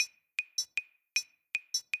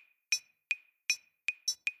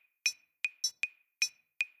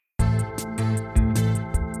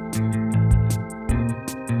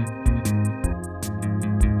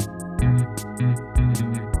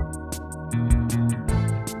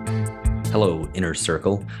Hello, inner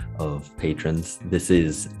circle of patrons. This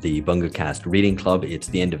is the BungaCast Reading Club. It's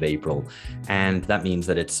the end of April, and that means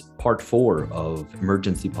that it's part 4 of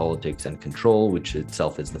Emergency Politics and Control, which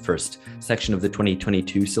itself is the first section of the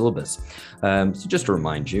 2022 syllabus. So just to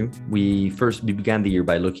remind you, we began the year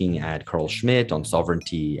by looking at Carl Schmitt on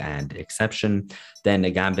sovereignty and exception, then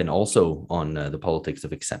Agamben also on the politics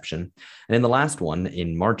of exception. And in the last one,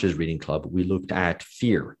 in March's Reading Club, we looked at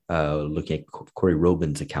fear, looking at Corey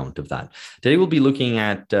Robin's account of that. Today we'll be looking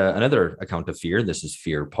at another account of fear. This is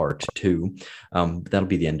Fear Part 2. That'll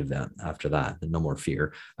be the end of that. After that, no more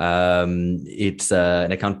fear. It's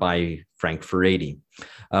an account by Frank Furedi.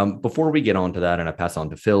 Before we get on to that, and I pass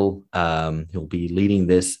on to Phil, he'll be leading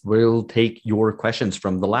this. We'll take your questions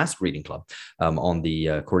from the last reading club on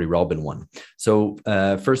the Corey Robin one. So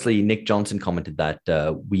firstly, Nick Johnson commented that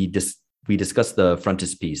we discussed the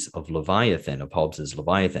frontispiece of Leviathan, of Hobbes's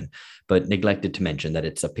Leviathan, but neglected to mention that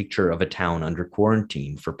it's a picture of a town under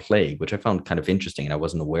quarantine for plague, which I found kind of interesting and I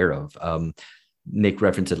wasn't aware of. Nick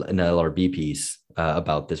referenced an LRB piece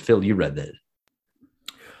about this. Phil, you read that.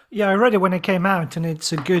 Yeah, I read it when it came out, and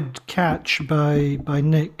it's a good catch by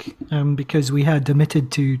Nick because we had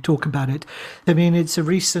omitted to talk about it. I mean, it's a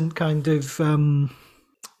recent kind of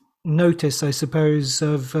notice, I suppose,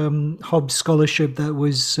 of Hobbes scholarship that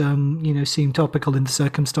was, seemed topical in the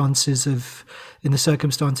circumstances of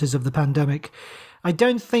the pandemic. I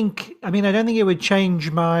don't think it would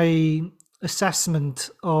change my assessment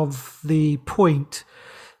of the point.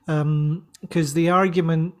 Because the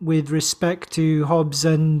argument with respect to Hobbes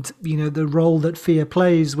and the role that fear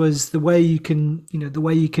plays was the way you can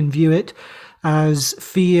view it as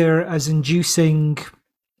fear as inducing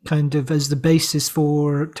kind of as the basis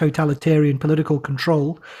for totalitarian political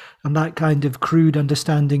control, and that kind of crude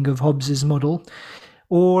understanding of Hobbes's model,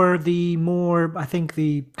 or the more, I think,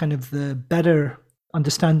 the kind of the better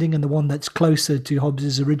understanding and the one that's closer to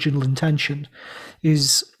Hobbes's original intention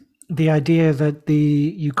is the idea that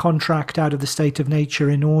you contract out of the state of nature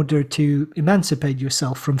in order to emancipate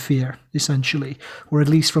yourself from fear, essentially, or at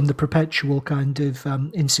least from the perpetual kind of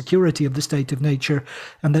insecurity of the state of nature,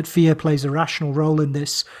 and that fear plays a rational role in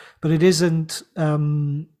this, but it isn't a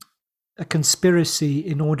conspiracy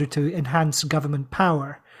in order to enhance government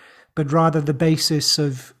power, but rather the basis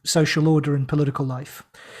of social order and political life.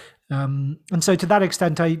 And so to that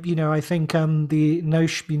extent, I think the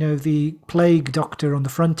notion, the plague doctor on the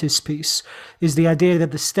frontispiece is the idea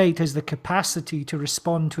that the state has the capacity to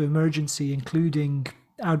respond to emergency, including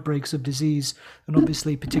outbreaks of disease, and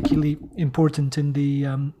obviously particularly important in the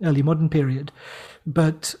early modern period,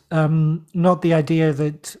 but not the idea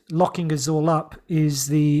that locking us all up is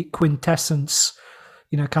the quintessence,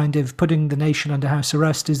 kind of putting the nation under house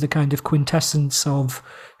arrest is the kind of quintessence of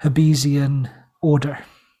Hobbesian order.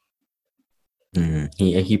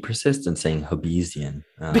 He persists in saying Hobbesian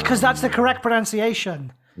because that's the correct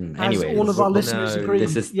pronunciation. Anyway, all of our listeners agree.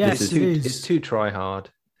 It's too try hard.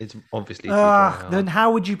 It's obviously too try hard. Then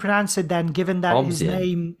how would you pronounce it then, given that Hobbesian. His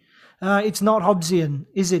name? It's not Hobbesian,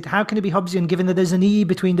 is it? How can it be Hobbesian, given that there's an E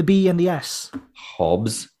between the B and the S?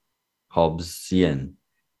 Hobbesian.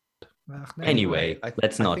 Anyway,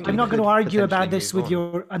 let's not. I'm not going to argue about this with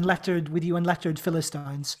you unlettered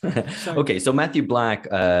Philistines. So Matthew Black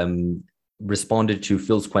responded to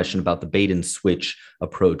Phil's question about the bait and switch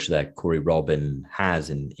approach that Corey Robin has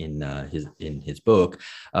in his book,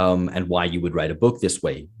 and why you would write a book this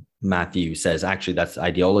way. Matthew says, actually, that's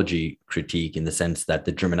ideology critique in the sense that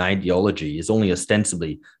the German ideology is only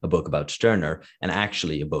ostensibly a book about Stirner and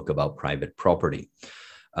actually a book about private property.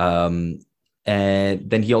 And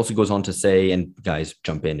then he also goes on to say, and guys,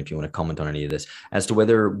 jump in if you want to comment on any of this, as to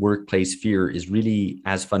whether workplace fear is really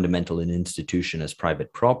as fundamental an institution as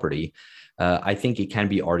private property. I think it can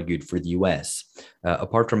be argued for the US.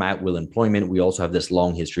 Apart from at-will employment, we also have this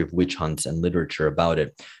long history of witch hunts and literature about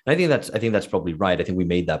it. And I think that's probably right. I think we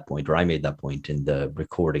made that point, or I made that point in the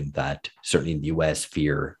recording, that certainly in the US,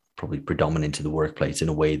 fear probably predominant in the workplace in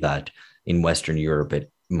a way that in Western Europe,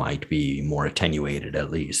 it might be more attenuated at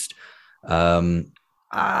least.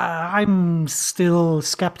 I'm still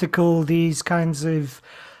skeptical.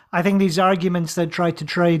 I think these arguments that try to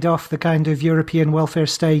trade off the kind of European welfare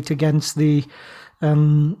state against the,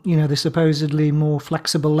 the supposedly more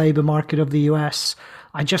flexible labor market of the US.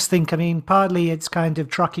 I just think, partly it's kind of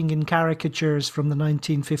trucking in caricatures from the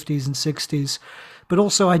 1950s and 60s, but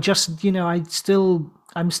also I'm still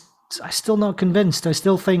not convinced. I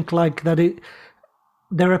still think like that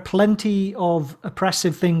there are plenty of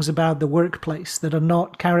oppressive things about the workplace that are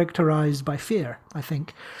not characterized by fear, I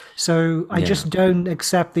think. So I just don't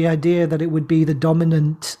accept the idea that it would be the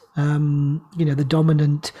dominant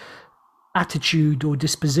attitude or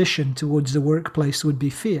disposition towards the workplace would be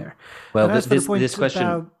fear. Well, And as for the point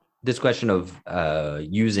this question of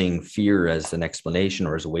using fear as an explanation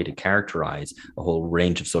or as a way to characterize a whole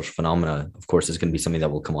range of social phenomena, of course, is going to be something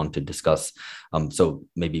that we'll come on to discuss. So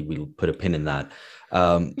maybe we'll put a pin in that.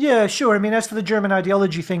 Yeah, sure. I mean, as for the German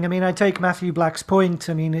ideology thing, I mean, I take Matthew Black's point.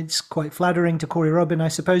 I mean, it's quite flattering to Corey Robin. I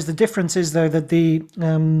suppose the difference is, though, that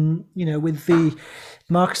with the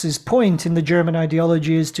Marx's point in the German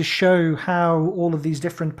ideology is to show how all of these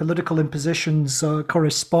different political impositions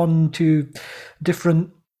correspond to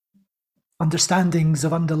different understandings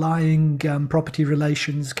of underlying property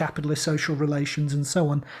relations, capitalist social relations, and so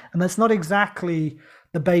on. And that's not exactly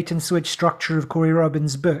the bait and switch structure of Corey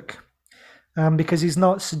Robin's book. Because he's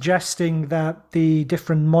not suggesting that the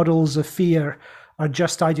different models of fear are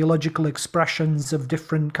just ideological expressions of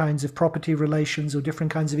different kinds of property relations or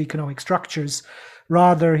different kinds of economic structures.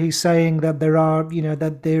 Rather, he's saying that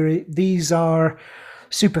these are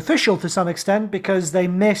superficial to some extent because they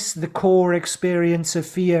miss the core experience of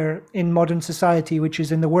fear in modern society, which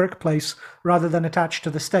is in the workplace rather than attached to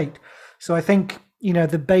the state. So I think,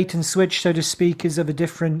 the bait and switch, so to speak, is of a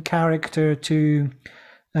different character to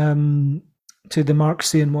the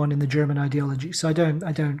Marxian one in the German ideology. So I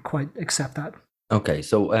don't quite accept that. Okay,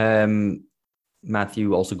 so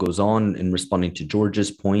Matthew also goes on in responding to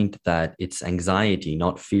George's point that it's anxiety,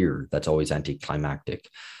 not fear, that's always anticlimactic.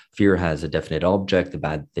 Fear has a definite object, the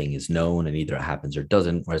bad thing is known, and either it happens or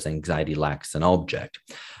doesn't, whereas anxiety lacks an object.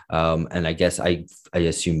 And I guess I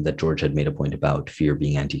assume that George had made a point about fear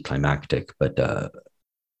being anticlimactic, but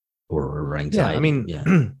or anxiety. Yeah, I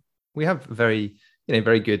mean, we have very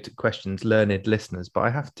good questions, learned listeners, but I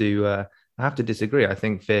have to disagree. I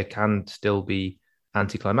think fear can still be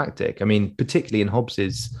anticlimactic. I mean, particularly in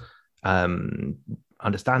Hobbes's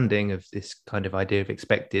understanding of this kind of idea of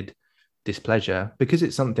expected displeasure, because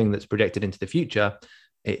it's something that's projected into the future.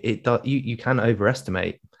 You can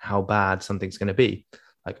overestimate how bad something's going to be.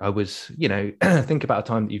 Like I was, think about a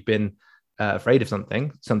time that you've been afraid of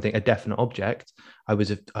something, a definite object. I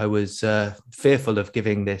was fearful of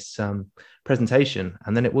giving this presentation,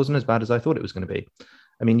 and then it wasn't as bad as I thought it was going to be.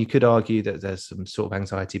 I mean, you could argue that there's some sort of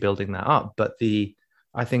anxiety building that up, but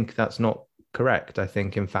I think that's not correct. I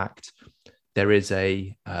think, in fact, there is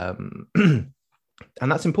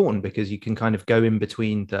and that's important because you can kind of go in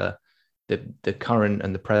between the current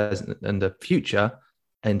and the present and the future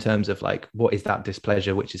in terms of like, what is that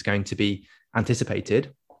displeasure which is going to be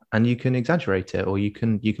anticipated, and you can exaggerate it or you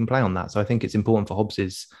can play on that. So I think it's important for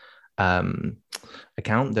Hobbes's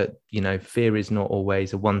account that fear is not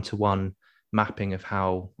always a one-to-one mapping of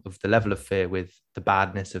the level of fear with the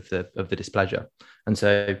badness of the displeasure. And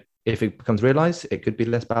so if it becomes realized, it could be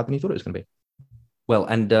less bad than you thought it was going to be. Well,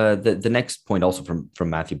 and the next point also from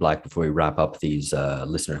Matthew Black, before we wrap up these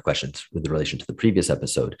listener questions with relation to the previous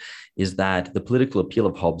episode, is that the political appeal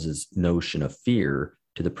of Hobbes's notion of fear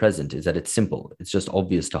to the present is that it's simple. It's just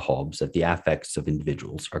obvious to Hobbes that the affects of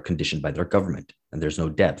individuals are conditioned by their government, and there's no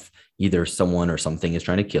depth. Either someone or something is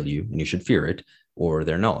trying to kill you and you should fear it, or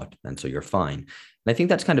they're not, and so you're fine. And I think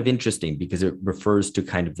that's kind of interesting because it refers to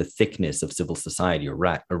kind of the thickness of civil society, or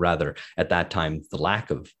rather at that time, the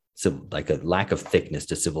lack of thickness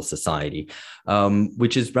to civil society,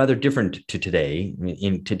 which is rather different to today.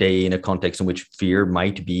 In a context in which fear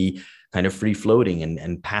might be kind of free floating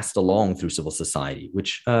and passed along through civil society,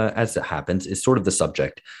 which, as it happens, is sort of the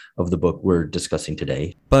subject of the book we're discussing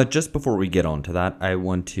today. But just before we get on to that, I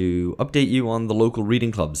want to update you on the local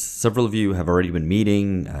reading clubs. Several of you have already been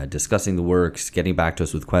meeting, discussing the works, getting back to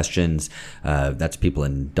us with questions. That's people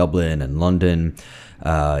in Dublin and London,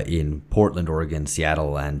 in Portland, Oregon,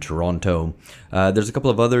 Seattle, and Toronto. There's a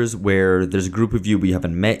couple of others where there's a group of you we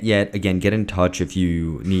haven't met yet. Again, get in touch if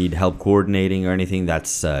you need help coordinating or anything.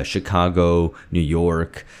 That's Chicago, New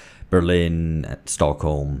York, Berlin,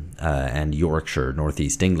 Stockholm, and Yorkshire,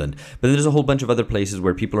 Northeast England. But there's a whole bunch of other places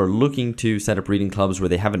where people are looking to set up reading clubs where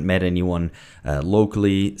they haven't met anyone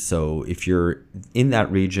locally. So if you're in that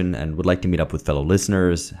region and would like to meet up with fellow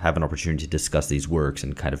listeners, have an opportunity to discuss these works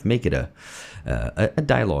and kind of make it a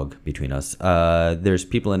dialogue between us. There's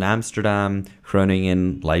people in Amsterdam,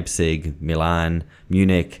 Groningen, Leipzig, Milan,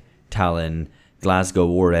 Munich, Tallinn, Glasgow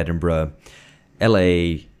or Edinburgh,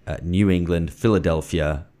 LA, New England,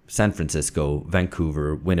 Philadelphia, San Francisco,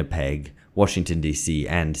 Vancouver, Winnipeg, Washington, D.C.,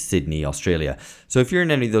 and Sydney, Australia. So if you're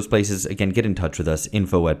in any of those places, again, get in touch with us,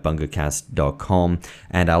 info@bungacast.com,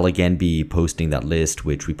 and I'll again be posting that list,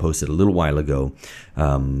 which we posted a little while ago,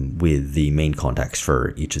 with the main contacts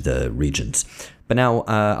for each of the regions. But now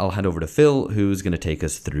I'll hand over to Phil, who's going to take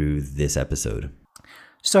us through this episode.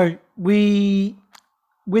 So with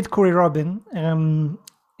Corey Robin,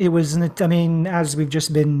 it was, I mean, as we've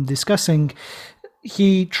just been discussing,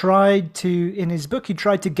 he tried to, in his book, he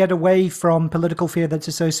tried to get away from political fear that's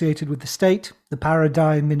associated with the state, the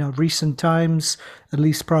paradigm in our recent times, at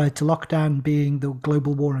least prior to lockdown, being the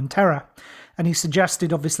global war on terror. And he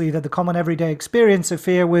suggested, obviously, that the common everyday experience of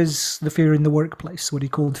fear was the fear in the workplace, what he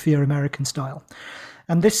called fear American style.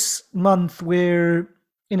 And this month, we're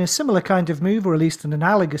in a similar kind of move, or at least an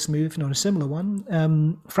analogous move, not a similar one.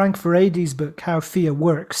 Frank Furedi's book, How Fear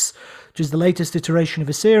Works, which is the latest iteration of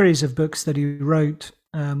a series of books that he wrote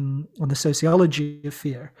on the sociology of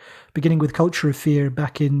fear, beginning with Culture of Fear,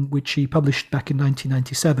 which he published back in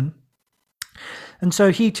 1997. And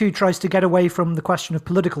so he too tries to get away from the question of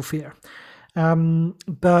political fear,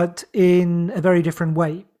 but in a very different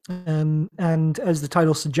way. And as the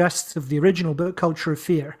title suggests of the original book, Culture of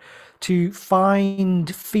Fear, to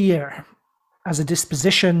find fear as a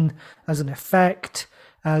disposition, as an effect,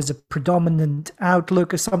 as a predominant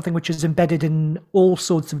outlook, as something which is embedded in all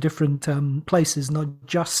sorts of different places, not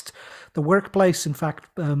just the workplace. In fact,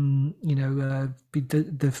 the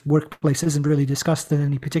workplace isn't really discussed in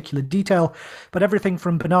any particular detail, but everything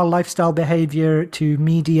from banal lifestyle behavior to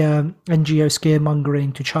media, NGO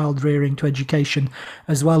scaremongering, to child rearing, to education,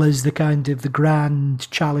 as well as the kind of the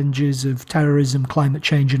grand challenges of terrorism, climate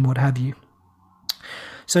change, and what have you.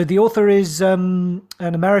 So the author is an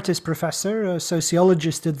emeritus professor, a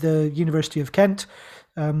sociologist at the University of Kent,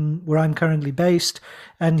 where I'm currently based,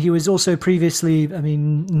 and he was also previously,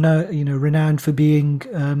 renowned for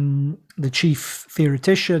being the chief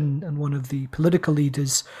theoretician and one of the political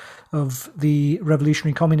leaders of the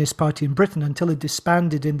Revolutionary Communist Party in Britain until it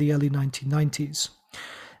disbanded in the early 1990s.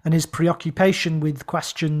 And his preoccupation with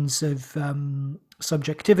questions of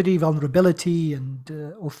subjectivity, vulnerability,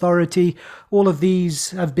 and authority, all of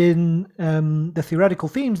these have been the theoretical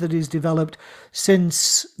themes that he's developed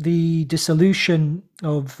since the dissolution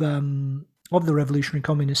of the Revolutionary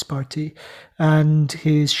Communist Party and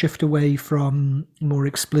his shift away from more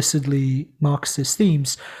explicitly Marxist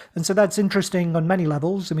themes. And so that's interesting on many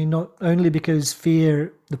levels. I mean, not only because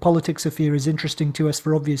fear, the politics of fear, is interesting to us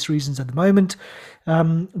for obvious reasons at the moment,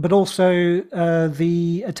 but also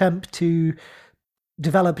the attempt to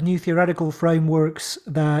develop new theoretical frameworks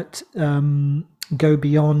that go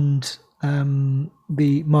beyond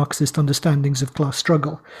the Marxist understandings of class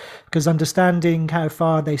struggle, because understanding how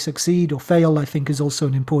far they succeed or fail, I think, is also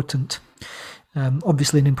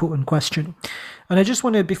obviously an important question. And I just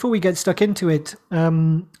wanted, before we get stuck into it,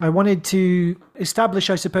 I wanted to establish,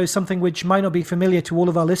 I suppose, something which might not be familiar to all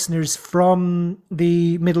of our listeners from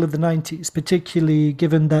the middle of the 90s, particularly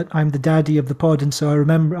given that I'm the daddy of the pod, and so I'll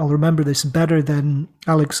remember this better than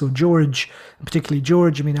Alex or George, particularly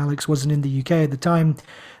George. I mean, Alex wasn't in the UK at the time.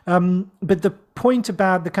 But the point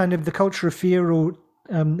about the kind of the culture of fear, or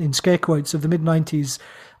in scare quotes, of the mid-90s,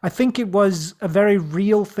 I think it was a very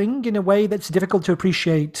real thing in a way that's difficult to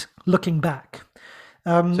appreciate looking back.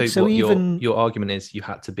 So your argument is you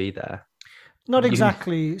had to be there? Not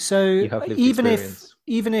exactly. So even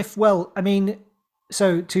if, well, I mean,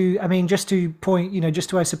 just to point, just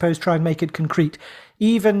to, I suppose, try and make it concrete,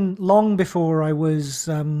 even long before I was,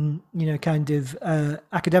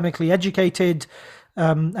 academically educated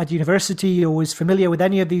at university, or was familiar with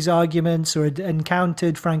any of these arguments, or had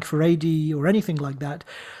encountered Frank Furedi or anything like that,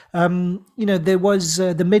 there was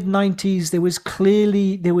the mid-90s,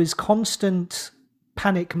 there was constant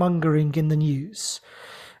panic mongering in the news.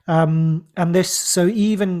 And this, so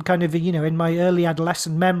even kind of, in my early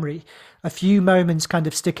adolescent memory, a few moments kind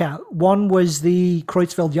of stick out. One was the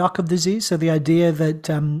Creutzfeldt-Jakob disease, so the idea that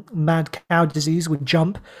mad cow disease would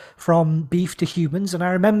jump from beef to humans. And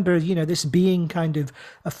I remember, this being kind of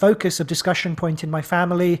a focus of discussion point in my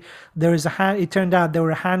family. It turned out there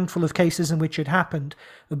were a handful of cases in which it happened.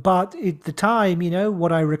 But at the time,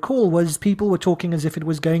 what I recall was people were talking as if it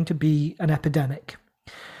was going to be an epidemic.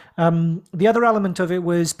 The other element of it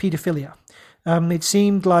was pedophilia. It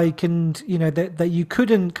seemed like, that you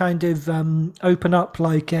couldn't kind of open up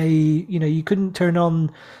you couldn't turn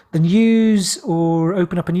on the news or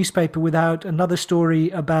open up a newspaper without another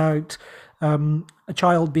story about a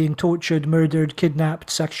child being tortured, murdered,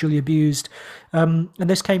 kidnapped, sexually abused. And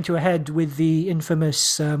this came to a head with the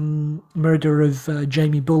infamous murder of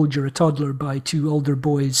Jamie Bulger, a toddler, by two older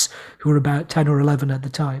boys who were about 10 or 11 at the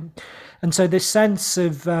time. And so this sense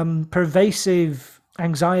of pervasive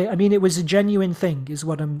anxiety, I mean, it was a genuine thing, is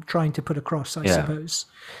what I'm trying to put across, I suppose.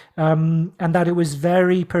 and that it was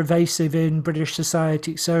very pervasive in British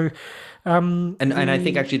society. So, and I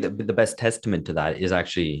think actually the best testament to that is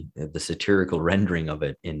actually the satirical rendering of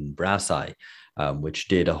it in Brass Eye, which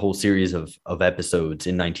did a whole series of episodes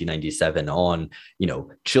in 1997 on,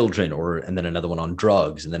 children, and then another one on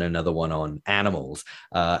drugs, and then another one on animals,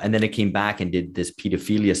 and then it came back and did this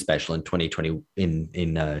pedophilia special in 2020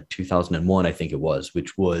 in 2001, I think it was,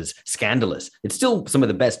 which was scandalous. It's still some of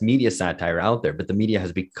the best media satire out there, but the media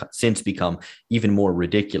has since become even more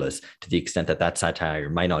ridiculous, to the extent that satire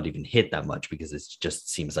might not even hit that much, because it just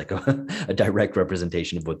seems like a direct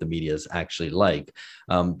representation of what the media is actually like.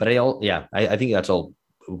 But I think that's all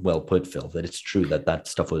well put, Phil, that it's true that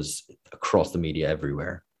stuff was across the media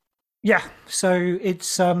everywhere. Yeah. So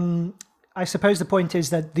it's, I suppose the point is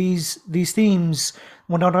that these themes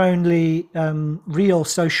were not only real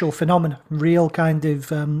social phenomena, real kind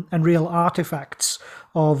of, and real artifacts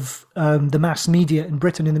of the mass media in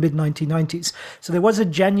Britain in the mid 1990s. So there was a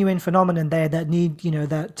genuine phenomenon there that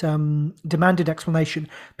demanded explanation,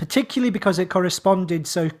 particularly because it corresponded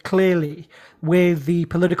so clearly with the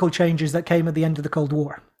political changes that came at the end of the Cold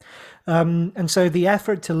War. And so the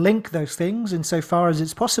effort to link those things, insofar as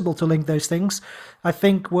it's possible to link those things, I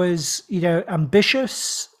think was,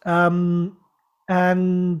 ambitious and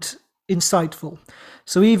insightful.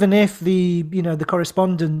 So even if the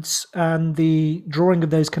correspondence and the drawing of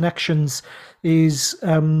those connections is, we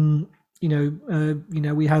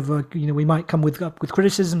have, we might come up with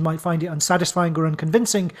criticism, might find it unsatisfying or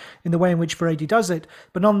unconvincing in the way in which Furedi does it,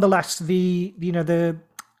 but nonetheless,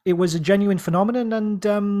 it was a genuine phenomenon,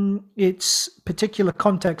 and its particular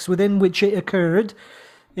context within which it occurred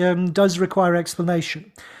does require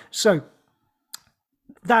explanation. So,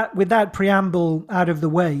 with that preamble out of the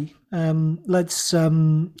way, let's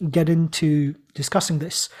get into discussing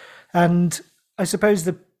this. And I suppose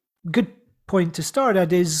the good point to start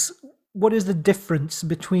at is, what is the difference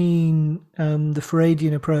between the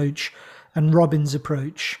Furedian approach and Robin's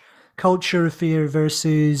approach? Culture of fear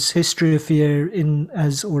versus history of fear in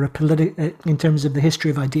terms of the history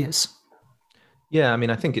of ideas. Yeah, I mean,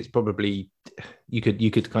 I think it's probably, you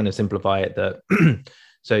could kind of simplify it that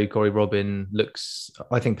so Corey Robin looks,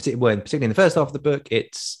 I think, particularly in the first half of the book,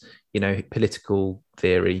 it's political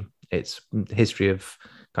theory, it's history of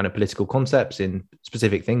kind of political concepts in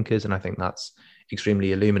specific thinkers, and I think that's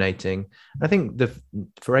extremely illuminating. I think the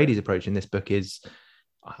Furedi's approach in this book is,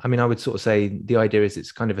 I mean, I would sort of say the idea is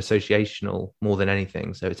it's kind of associational more than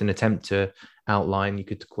anything. So it's an attempt to outline, you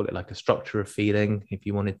could call it like a structure of feeling, if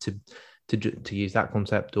you wanted to use that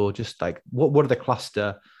concept, or just like what are the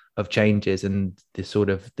cluster of changes and the sort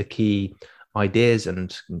of the key ideas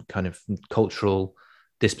and kind of cultural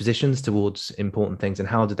dispositions towards important things, and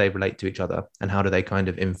how do they relate to each other, and how do they kind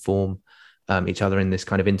of inform each other in this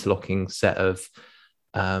kind of interlocking set of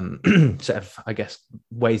I guess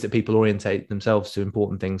ways that people orientate themselves to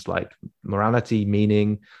important things like morality,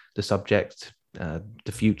 meaning, the subject,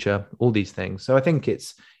 the future, all these things. So I think it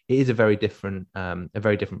is a very different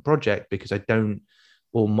project, because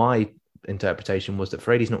my interpretation was that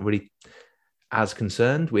Furedi's not really as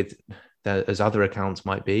concerned with as other accounts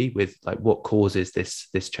might be, with like what causes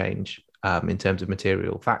this change in terms of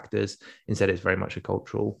material factors. Instead, it's very much a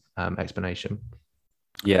cultural explanation.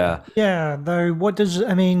 Yeah. Though, what does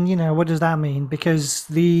that mean? Because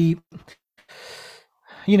it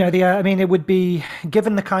would be,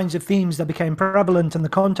 given the kinds of themes that became prevalent in the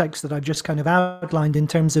context that I've just kind of outlined in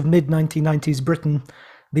terms of mid-1990s Britain,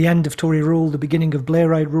 the end of Tory rule, the beginning of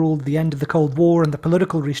Blairite rule, the end of the Cold War, and the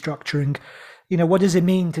political restructuring. What does it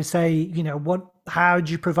mean to say, how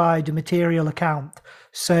do you provide a material account,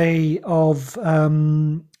 say, of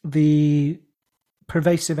the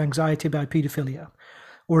pervasive anxiety about paedophilia,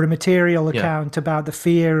 or a material account about the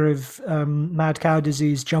fear of mad cow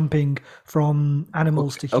disease jumping from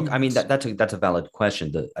animals to humans? I mean, that's a valid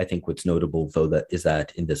question. I think what's notable, though,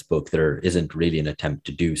 that in this book there isn't really an attempt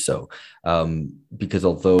to do so, because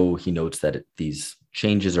although he notes that these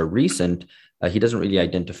changes are recent, he doesn't really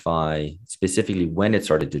identify specifically when it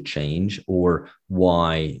started to change or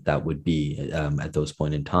why that would be at those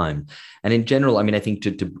points in time. And in general, I mean, I think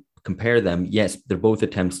to compare them, yes, they're both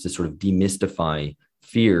attempts to sort of demystify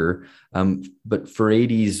fear, but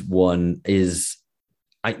Furedi's one is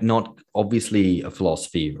not obviously a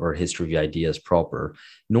philosophy or a history of the ideas proper,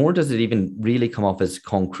 nor does it even really come off as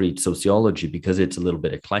concrete sociology, because it's a little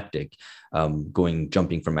bit eclectic,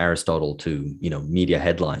 jumping from Aristotle to media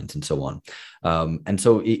headlines and so on, and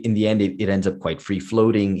so in the end it ends up quite free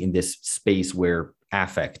floating in this space where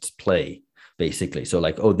affects play, basically. So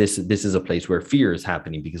like, oh, this is a place where fear is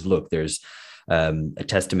happening, because look, there's a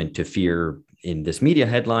testament to fear in this media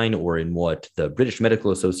headline or in what the British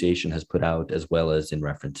Medical Association has put out, as well as in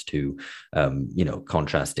reference to,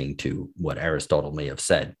 contrasting to what Aristotle may have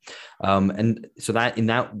said. And so that in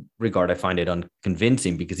that regard, I find it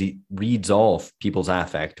unconvincing because he reads off people's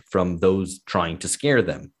affect from those trying to scare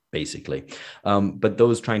them, basically. But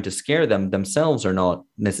those trying to scare them themselves are not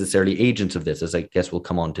necessarily agents of this, as I guess we'll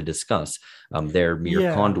come on to discuss. They're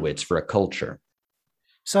mere conduits for a culture.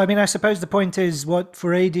 So, I mean, I suppose the point is what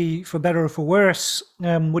Furedi, for better or for worse,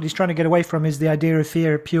 what he's trying to get away from is the idea of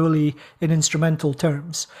fear purely in instrumental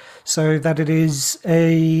terms. So that it is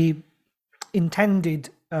intended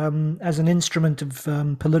as an instrument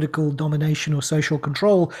of political domination or social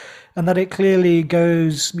control, and that it clearly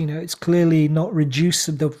goes, it's clearly not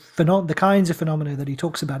reducible. The kinds of phenomena that he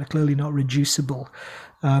talks about are clearly not reducible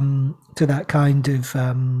to that kind of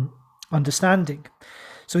understanding.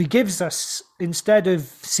 So he gives us, instead of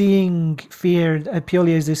seeing fear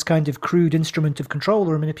purely as this kind of crude instrument of control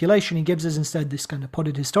or manipulation, he gives us instead this kind of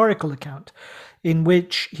potted historical account in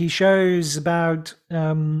which he shows about,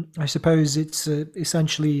 I suppose it's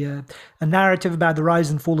essentially a narrative about the rise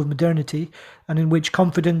and fall of modernity, and in which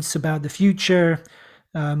confidence about the future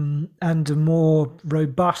and a more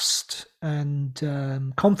robust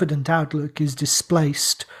and confident outlook is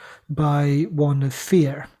displaced by one of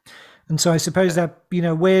fear. And so I suppose that,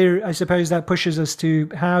 that pushes us to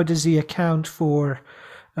how does he account for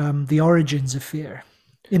the origins of fear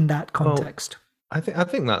in that context? Well, I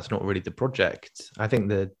think that's not really the project. I think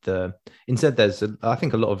that instead there's I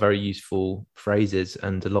think a lot of very useful phrases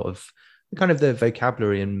and a lot of kind of the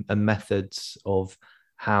vocabulary and methods of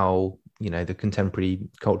how the contemporary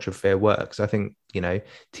culture of fear works. I think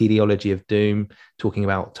teleology of doom, talking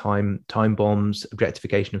about time bombs,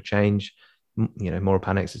 objectification of change. Moral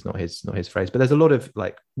panics is not his phrase, but there's a lot of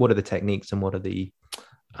like, what are the techniques and what are the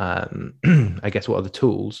I guess what are the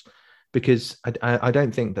tools? Because I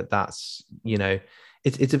don't think that's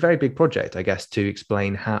it's a very big project, I guess, to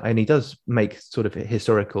explain how, and he does make sort of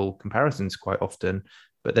historical comparisons quite often,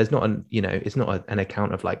 but there's not it's not an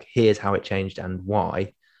account of like, here's how it changed and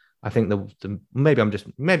why. I think maybe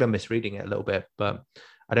I'm misreading it a little bit, but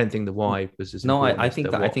I don't think the why was as important. No,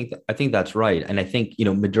 I think that's right, and I think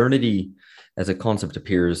modernity as a concept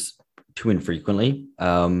appears too infrequently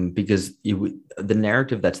because the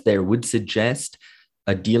narrative that's there would suggest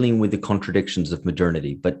dealing with the contradictions of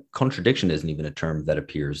modernity, but contradiction isn't even a term that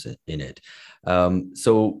appears in it.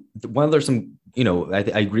 So while there's some, I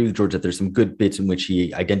agree with George that there's some good bits in which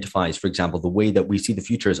he identifies, for example, the way that we see the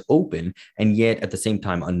future as open and yet at the same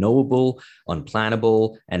time unknowable,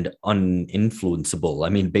 unplannable, and uninfluenceable. I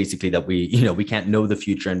mean, basically that we can't know the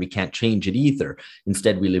future and we can't change it either.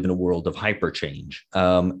 Instead, we live in a world of hyper change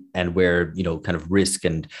and where, kind of risk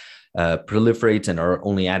and proliferates, and our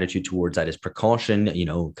only attitude towards that is precaution,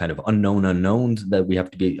 kind of unknown unknowns that we have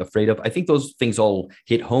to be afraid of. I think those things all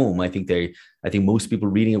hit home. I think most people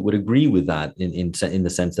reading it would agree with that in the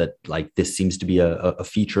sense that like this seems to be a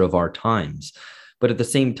feature of our times. But at the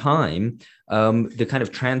same time, the kind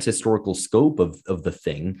of trans-historical scope of the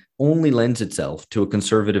thing only lends itself to a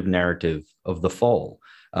conservative narrative of the fall.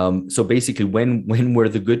 So basically, when were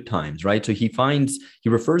the good times, right? So he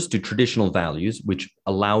refers to traditional values, which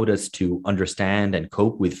allowed us to understand and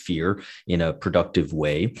cope with fear in a productive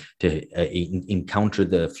way, to encounter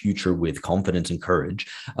the future with confidence and courage.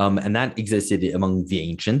 And that existed among the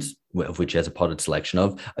ancients, of which he has a potted selection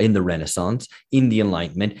of, in the Renaissance, in the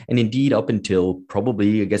Enlightenment, and indeed up until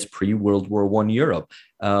probably, I guess, pre-World War I Europe.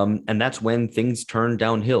 And that's when things turned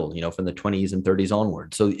downhill, from the 20s and 30s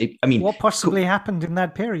onward. So, what possibly happened in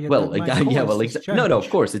that period? Well, no, of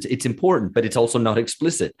course, it's important, but it's also not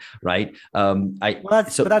explicit, right?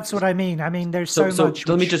 That's what I mean. I mean, there's so much.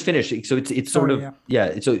 Let me just finish. So it's sort of.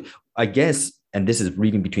 So I guess, and this is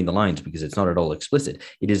reading between the lines because it's not at all explicit.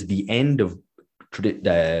 It is the end of at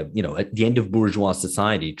the end of bourgeois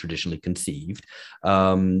society, traditionally conceived,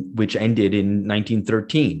 which ended in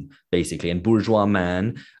 1913, basically, and bourgeois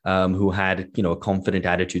man who had, a confident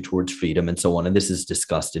attitude towards freedom and so on. And this is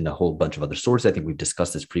discussed in a whole bunch of other sources. I think we've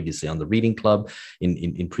discussed this previously on the Reading Club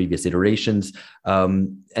in previous iterations.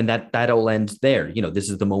 And that all ends there. This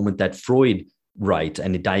is the moment that Freud writes,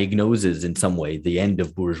 and it diagnoses in some way the end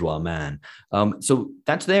of bourgeois man. So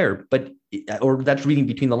that's there, or that's reading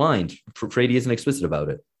between the lines. Furedi isn't explicit about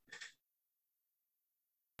it.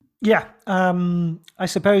 Yeah, I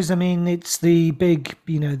suppose. I mean, it's the big,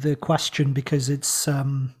 the question, because it's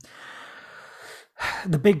the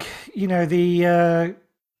big,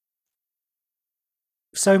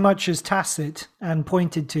 so much as tacit and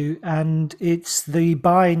pointed to, and it's the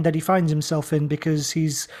bind that he finds himself in because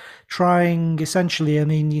he's trying essentially, I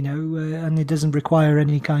mean, and it doesn't require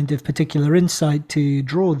any kind of particular insight to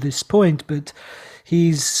draw this point, but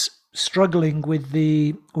he's struggling with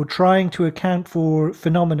or trying to account for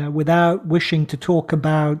phenomena without wishing to talk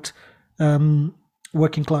about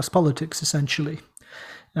working class politics, essentially.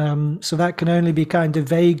 So that can only be kind of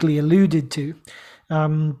vaguely alluded to.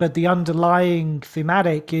 But the underlying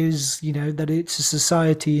thematic is, that it's a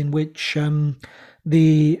society in which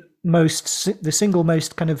the single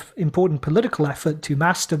most kind of important political effort to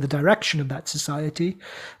master the direction of that society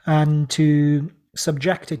and to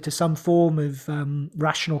subject it to some form of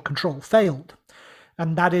rational control failed.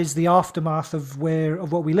 And that is the aftermath of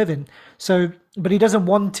what we live in. So, but he doesn't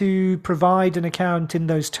want to provide an account in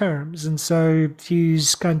those terms, and so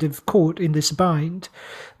he's kind of caught in this bind,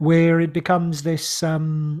 where it becomes this,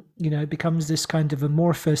 becomes this kind of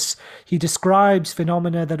amorphous. He describes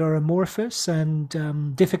phenomena that are amorphous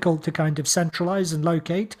and difficult to kind of centralize and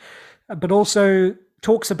locate, but also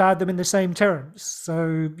talks about them in the same terms.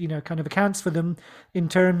 So, kind of accounts for them in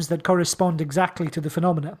terms that correspond exactly to the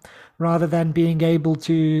phenomena, rather than being able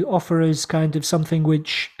to offer us kind of something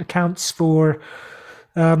which accounts for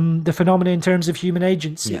the phenomena in terms of human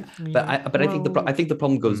agency. Yeah, I think the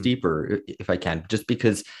problem goes deeper, if I can, just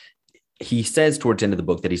because he says towards the end of the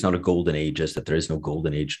book that he's not a golden ageist, that there is no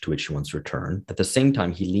golden age to which he wants to return. At the same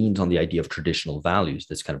time, he leans on the idea of traditional values.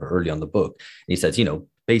 That's kind of early on the book. And he says,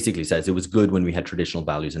 basically says it was good when we had traditional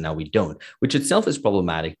values and now we don't, which itself is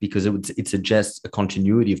problematic because it suggests a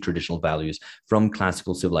continuity of traditional values from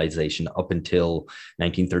classical civilization up until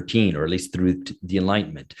 1913, or at least through the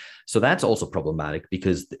Enlightenment. So that's also problematic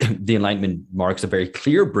because the Enlightenment marks a very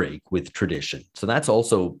clear break with tradition. So that's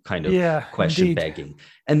also kind of question begging.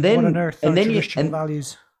 And then, what on earth are traditional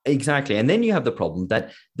values? Exactly. And then you have the problem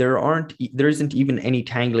that there isn't even any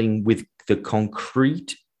tangling with the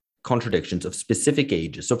concrete contradictions of specific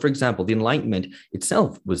ages. So, for example, the Enlightenment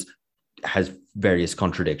itself has various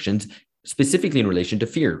contradictions, specifically in relation to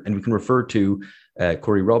fear. And we can refer to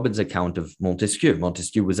Corey Robin's account of Montesquieu.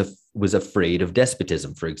 Montesquieu was afraid of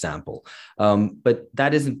despotism, for example. But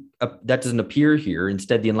that doesn't appear here.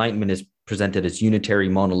 Instead, the Enlightenment is presented as unitary,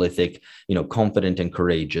 monolithic, confident and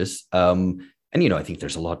courageous. And, I think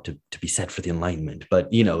there's a lot to be said for the Enlightenment, but,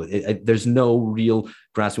 there's no real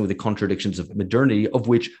grasping with the contradictions of modernity, of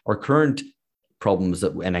which our current problems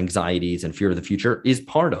and anxieties and fear of the future is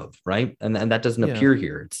part of, right? And that doesn't appear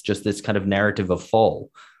here. It's just this kind of narrative of fall.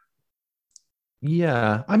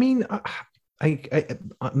 Yeah. I mean, I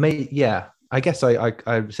guess I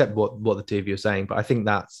accept what the two of you are saying, but I think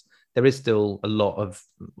there is still a lot of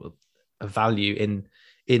value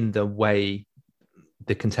in the way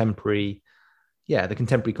the contemporary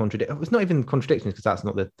contradiction. It's not even contradictions because that's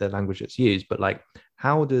not the language that's used, but like,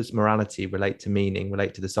 how does morality relate to meaning,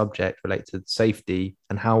 relate to the subject, relate to safety,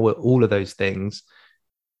 and how are all of those things,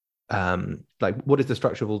 like, what is the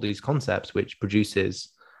structure of all these concepts which produces,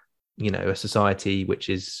 a society which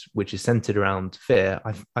is centered around fear?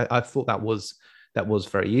 I thought that was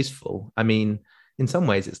very useful. I mean, in some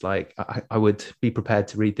ways, it's like I would be prepared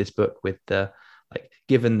to read this book with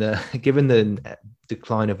given the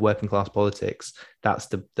decline of working class politics, that's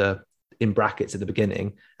the in brackets at the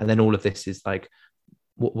beginning, and then all of this is like,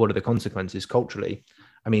 what are the consequences culturally?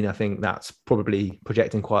 I mean, I think that's probably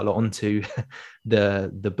projecting quite a lot onto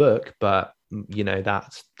the book, but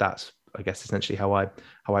that's I guess essentially how I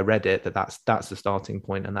read it. That's the starting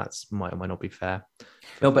point, and that's might not be fair.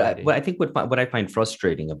 No, but I think what I find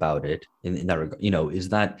frustrating about it in that regard, is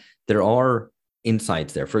that there are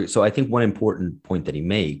insights there. So I think one important point that he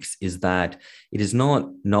makes is that it is not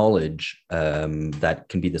knowledge that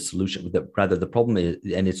can be the solution. Rather, the problem is,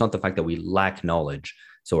 and it's not the fact that we lack knowledge,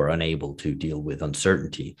 so are unable to deal with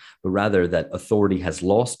uncertainty, but rather that authority has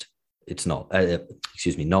lost.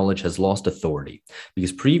 Knowledge has lost authority,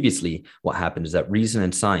 because previously what happened is that reason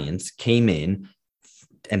and science came in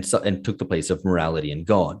and took the place of morality and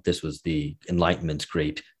God. This was the Enlightenment's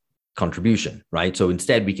great contribution, right? So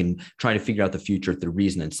instead, we can try to figure out the future through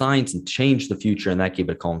reason and science and change the future, and that gave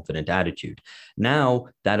a confident attitude. Now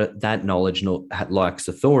that knowledge lacks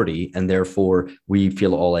authority, and therefore we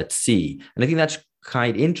feel all at sea. And I think that's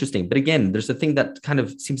quite interesting. But again, there's a thing that kind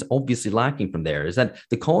of seems obviously lacking from there, is that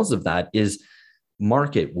the cause of that is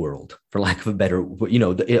market world, for lack of a better,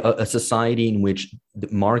 a society in which the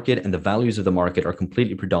market and the values of the market are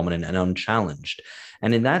completely predominant and unchallenged.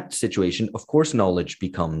 And in that situation, of course, knowledge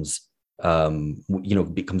becomes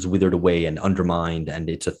withered away and undermined, and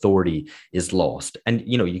its authority is lost. And,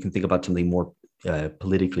 you can think about something more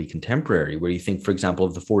politically contemporary, where you think, for example,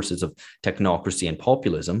 of the forces of technocracy and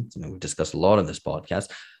populism, something we've discussed a lot on this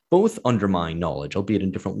podcast. Both undermine knowledge, albeit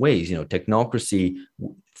in different ways. Technocracy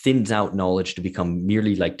thins out knowledge to become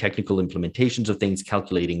merely like technical implementations of things,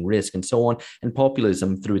 calculating risk and so on. And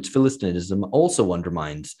populism, through its philistinism, also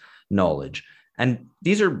undermines knowledge. And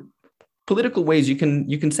these are political ways you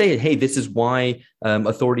can say, hey, this is why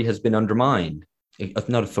authority has been undermined.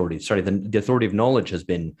 Not authority, sorry, the authority of knowledge has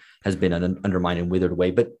been undermined and withered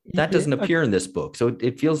away, but that doesn't appear in this book. So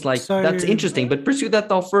it feels like that's interesting, but pursue that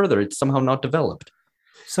thought further. It's somehow not developed.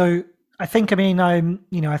 So I think,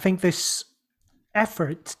 I think this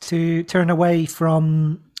effort to turn away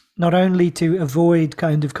from, not only to avoid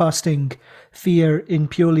kind of casting fear in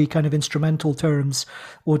purely kind of instrumental terms,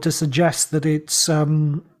 or to suggest that it's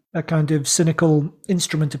a kind of cynical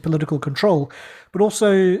instrument of political control, but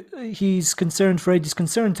also Furedi's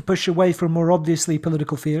concerned to push away from more obviously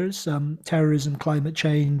political fears, terrorism, climate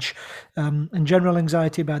change, and general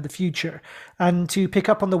anxiety about the future, and to pick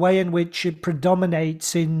up on the way in which it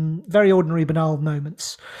predominates in very ordinary, banal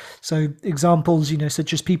moments. So examples,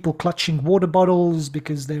 such as people clutching water bottles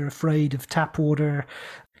because they're afraid of tap water,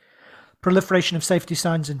 proliferation of safety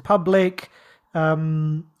signs in public,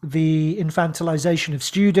 the infantilization of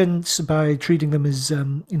students by treating them as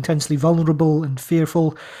intensely vulnerable and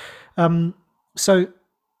fearful. So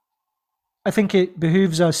I think it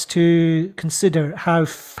behooves us to consider how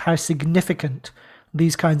significant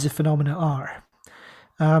these kinds of phenomena are.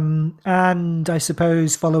 And I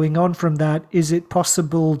suppose following on from that, is it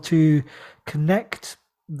possible to connect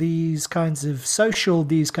these kinds of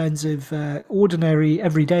ordinary,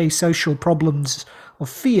 everyday social problems of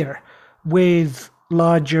fear with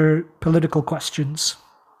larger political questions?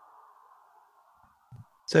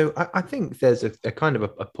 So I think there's a kind of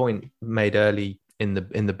a point made early in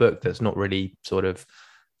the book that's not really sort of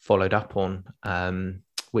followed up on,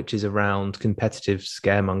 which is around competitive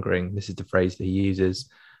scaremongering. This is the phrase that he uses,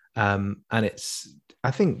 and I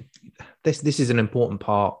think this is an important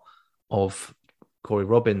part of Corey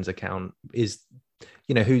Robin's account, is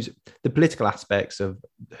who's the political aspects of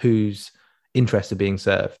whose interests are being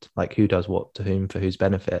served, like who does what to whom for whose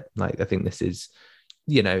benefit. Like, I think this is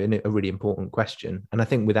a really important question, and I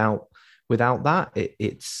think without that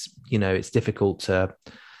it's difficult to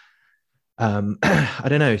I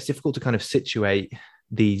don't know, it's difficult to kind of situate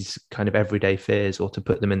these kind of everyday fears, or to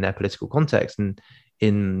put them in their political context and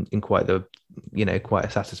in quite a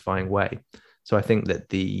satisfying way. So I think that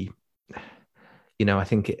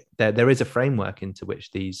there is a framework into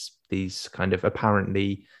which these kind of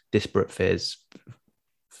apparently disparate fears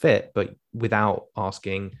fit, but without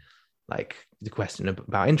asking like the question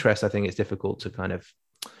about interest, I think it's difficult to kind of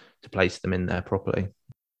to place them in there properly.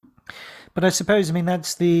 But I suppose,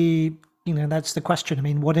 that's the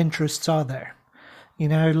question. What interests are there?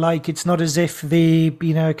 It's not as if the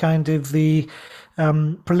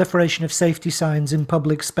proliferation of safety signs in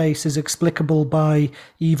public space is explicable by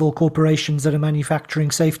evil corporations that are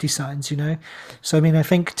manufacturing safety signs, So, I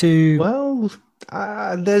think there's,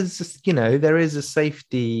 there is a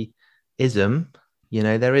safetyism,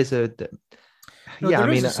 there is a... there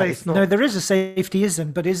is a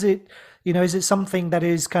safetyism, but is it, is it something that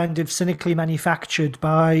is kind of cynically manufactured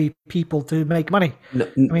by people to make money? No,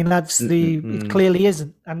 it clearly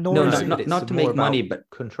isn't, and nor is it. Not to make money, but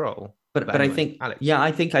control. But anyway, I think, Alex.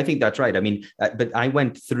 I think that's right. But I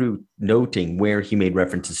went through noting where he made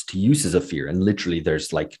references to uses of fear, and literally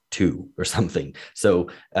there's like 2 or something. So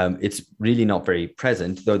it's really not very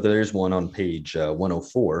present, though there's one on page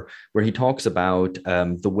 104 where he talks about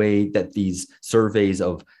the way that these surveys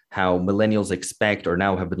of how millennials expect, or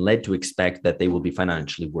now have been led to expect, that they will be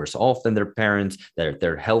financially worse off than their parents,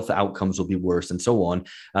 their health outcomes will be worse, and so on.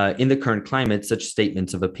 In the current climate, such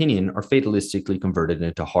statements of opinion are fatalistically converted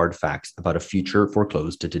into hard facts about a future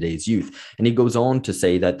foreclosed to today's youth. And he goes on to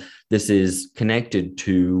say that this is connected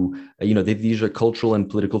to, these are cultural and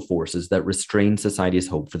political forces that restrain society's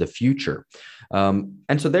hope for the future. And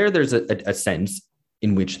so there's a sense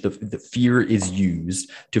in which the fear is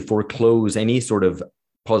used to foreclose any sort of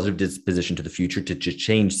positive disposition to the future, to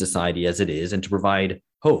change society as it is, and to provide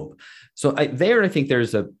hope. So I think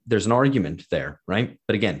there's an argument there, right?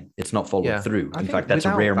 But again, it's not followed through. In fact, that's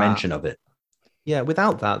a rare mention of it. Yeah,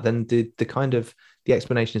 without that, then the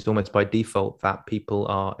explanation is almost by default that people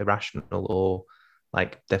are irrational, or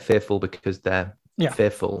like they're fearful because they're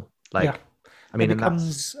fearful. Like, it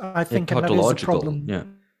becomes, I think, and that is a problem.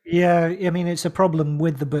 Yeah, it's a problem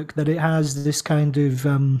with the book that it has this kind of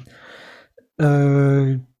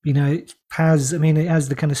it has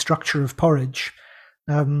the kind of structure of porridge,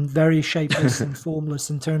 very shapeless and formless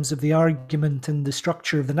in terms of the argument and the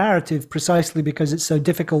structure of the narrative, precisely because it's so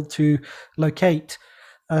difficult to locate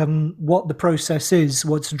what the process is,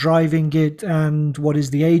 what's driving it, and what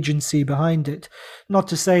is the agency behind it. Not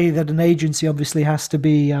to say that an agency obviously has to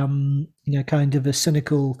be, kind of a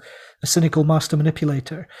cynical master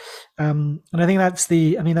manipulator. And I think that's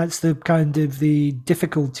the kind of the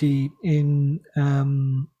difficulty in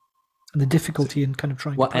kind of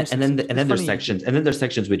trying to process and then there's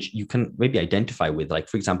sections which you can maybe identify with, like,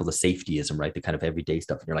 for example, the safetyism, right? The kind of everyday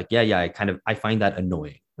stuff. And you're like, yeah, I find that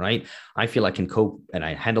annoying, right? I feel I can cope and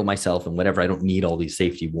I handle myself and whatever. I don't need all these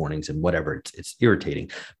safety warnings and whatever. It's irritating.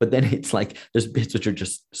 But then it's like there's bits which are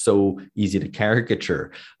just so easy to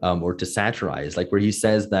caricature or to satirize, like where he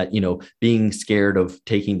says that, being scared of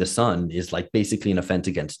taking the sun is like basically an offense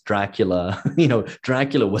against Dracula.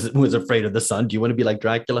 Dracula was afraid of the sun. Do you want to be like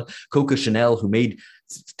Dracula? Coco Chanel, who made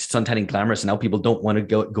sun tanning glamorous, and now people don't want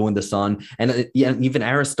to go in the sun. And even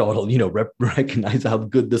Aristotle, recognized how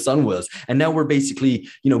good the sun was. And now we're basically,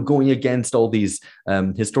 going against all these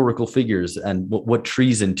historical figures and what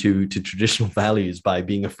treason to traditional values by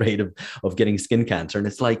being afraid of getting skin cancer. And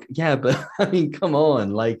it's like, yeah, but I mean, come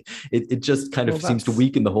on, like it just kind of seems to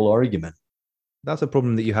weaken the whole argument. That's a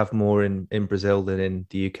problem that you have more in Brazil than in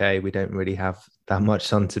the UK. We don't really have that much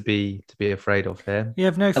sun to be afraid of here. You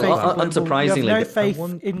have no faith. Unsurprisingly, you have no faith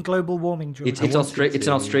in global warming, George. It's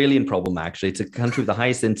an Australian problem, actually. It's a country with the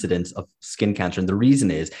highest incidence of skin cancer, and the reason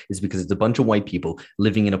is because it's a bunch of white people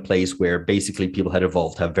living in a place where basically people had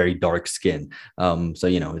evolved to have very dark skin.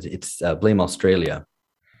 It's blame Australia.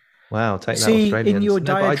 Wow, take that, See, Australians. in your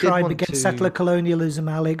diatribe against settler colonialism,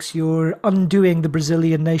 Alex, you're undoing the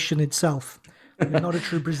Brazilian nation itself. You're not a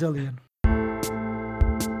true Brazilian.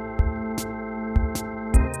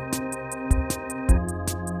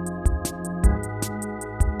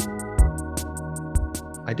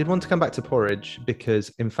 I did want to come back to porridge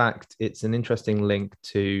because, in fact, it's an interesting link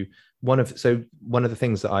to one of the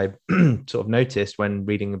things that I sort of noticed when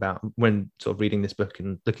reading this book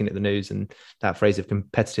and looking at the news, and that phrase of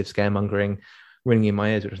competitive scaremongering ringing in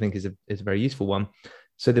my ears, which I think is a very useful one.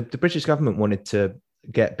 So the British government wanted to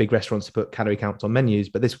get big restaurants to put calorie counts on menus,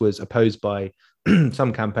 but this was opposed by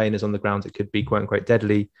some campaigners on the grounds it could be quote unquote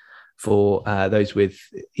deadly for those with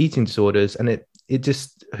eating disorders, and it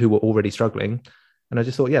just who were already struggling. And I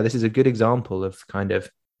just thought, yeah, this is a good example of kind of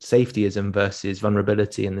safetyism versus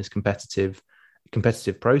vulnerability in this competitive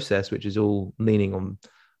process, which is all leaning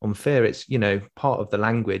on fear. It's part of the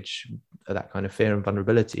language of that kind of fear and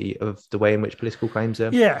vulnerability of the way in which political claims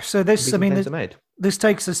are. Yeah. So made. This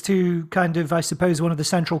takes us to kind of, I suppose, one of the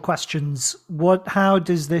central questions. How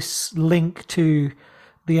does this link to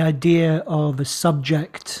the idea of a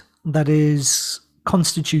subject that is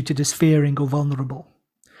constituted as fearing or vulnerable?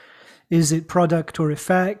 Is it product or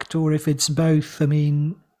effect, or if it's both? I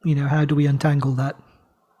mean, how do we untangle that?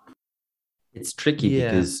 It's tricky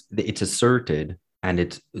because it's asserted,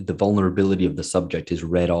 and the vulnerability of the subject is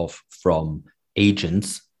read off from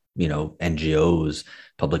agents, NGOs,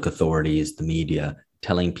 public authorities, the media,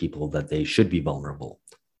 telling people that they should be vulnerable,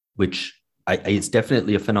 which it's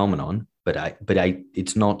definitely a phenomenon, but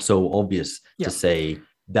it's not so obvious to say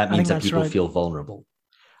that means that people feel vulnerable.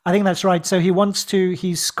 I think that's right. So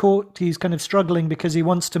he's kind of struggling because he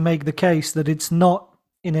wants to make the case that it's not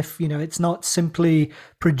it's not simply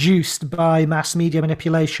produced by mass media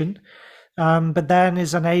manipulation, but then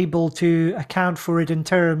is unable to account for it in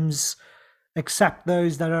terms except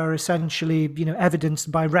those that are essentially,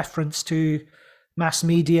 evidenced by reference to mass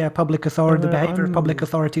media, public authority, the behavior of public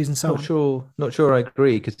authorities and so on. Not sure I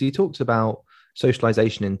agree, because he talks about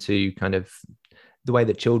socialization into kind of the way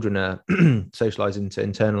that children are socialized into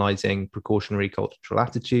internalizing precautionary cultural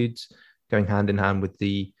attitudes, going hand in hand with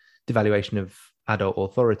the devaluation of adult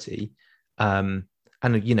authority. And,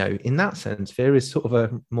 in that sense, fear is sort of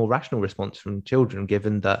a more rational response from children,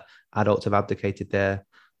 given that adults have abdicated their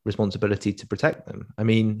responsibility to protect them. I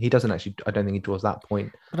mean, I don't think he draws that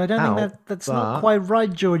point. But I don't think that's not quite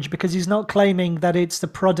right, George, because he's not claiming that it's the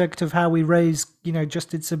product of how we raise,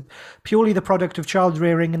 it's purely the product of child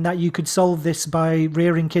rearing, and that you could solve this by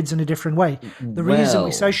rearing kids in a different way. The reason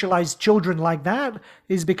we socialize children like that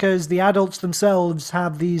is because the adults themselves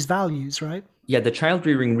have these values, right? Yeah, the child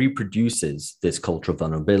rearing reproduces this culture of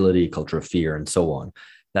vulnerability, culture of fear, and so on.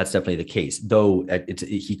 That's definitely the case, though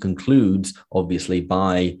he concludes, obviously,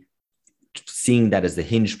 by seeing that as the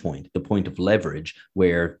hinge point, the point of leverage,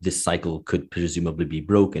 where this cycle could presumably be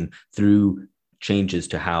broken through changes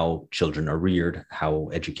to how children are reared, how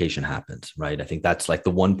education happens, right? I think that's like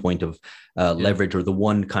the one point of leverage, or the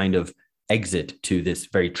one kind of exit to this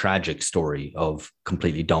very tragic story of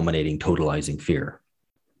completely dominating, totalizing fear.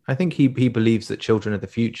 I think he believes that children are the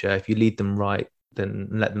future. If you lead them right, then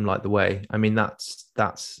let them light the way. I mean, that's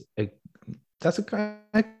a kind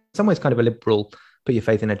of, in some ways kind of a liberal. Put your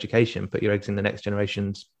faith in education. Put your eggs in the next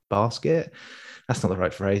generation's basket. That's not the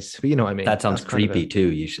right phrase, but you know what I mean. That sounds That's kind of creepy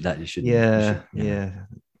too. You should, yeah. yeah.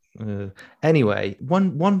 Anyway,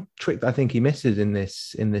 one trick that I think he misses in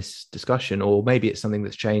this discussion, or maybe it's something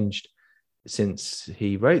that's changed since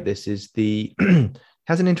he wrote this, is the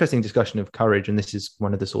has an interesting discussion of courage, and this is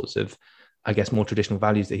one of the sorts of, I guess, more traditional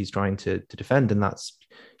values that he's trying to defend, and that's,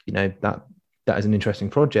 that is an interesting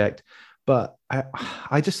project. But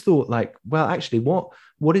I just thought, like, well, actually,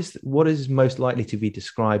 what is most likely to be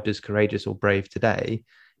described as courageous or brave today?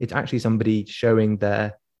 It's actually somebody showing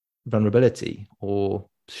their vulnerability or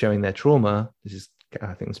showing their trauma. This is,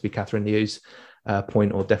 I think, this would be Catherine Liu's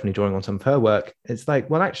point, or definitely drawing on some of her work. It's like,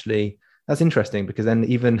 well, actually, that's interesting, because then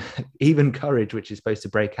even courage, which is supposed to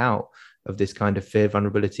break out of this kind of fear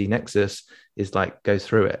vulnerability nexus, is like, goes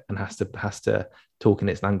through it and has to talk in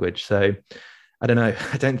its language. So I don't know.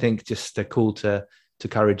 I don't think just a call to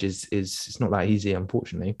courage is it's not that easy,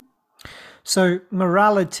 unfortunately. So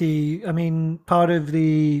morality, I mean, part of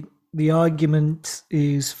the argument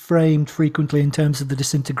is framed frequently in terms of the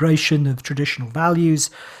disintegration of traditional values,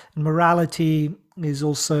 and morality is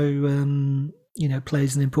also,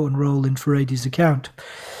 plays an important role in Furedi's account.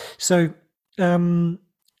 So,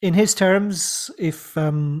 in his terms, if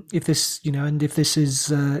this, and if this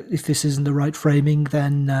isn't the right framing,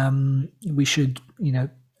 then we should,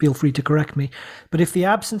 feel free to correct me. But if the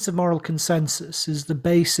absence of moral consensus is the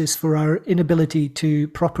basis for our inability to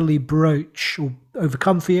properly broach or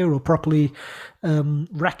overcome fear, or properly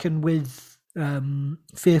reckon with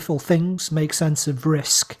fearful things, make sense of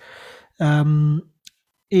risk,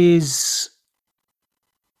 is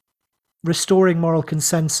restoring moral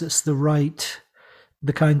consensus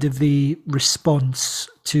the kind of the response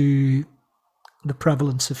to the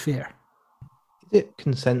prevalence of fear? Is it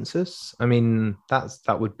consensus? I mean,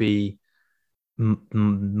 that would be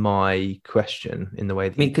my question in the way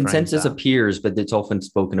that, I mean, consensus appears, but it's often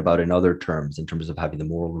spoken about in other terms, in terms of having the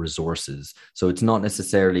moral resources. So it's not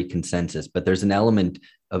necessarily consensus, but there's an element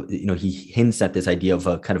of, he hints at this idea of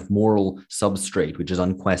a kind of moral substrate, which is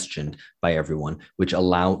unquestioned by everyone, which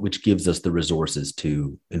gives us the resources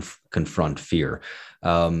to confront fear.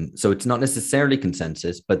 So it's not necessarily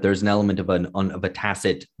consensus, but there's an element of a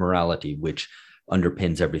tacit morality, which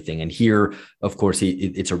underpins everything. And here, of course,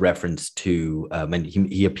 it's a reference to, and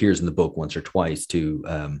he appears in the book once or twice,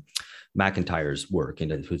 to McIntyre's work,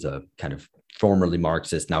 who's a kind of formerly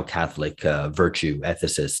Marxist, now Catholic virtue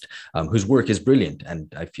ethicist, whose work is brilliant.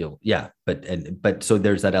 And I feel, but so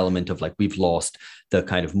there's that element of, like, we've lost the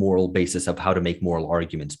kind of moral basis of how to make moral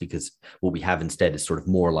arguments, because what we have instead is sort of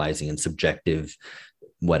moralizing and subjective,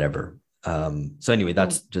 whatever. So anyway,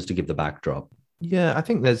 that's just to give the backdrop. Yeah, I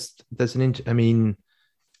think there's I mean,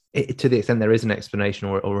 to the extent there is an explanation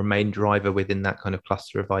or a main driver within that kind of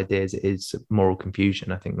cluster of ideas, it is moral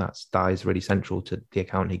confusion. I think that is really central to the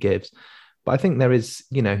account he gives. But I think there is,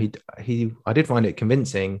 I did find it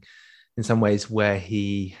convincing in some ways, where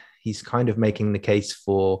he's kind of making the case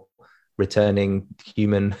for returning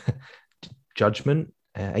human judgment,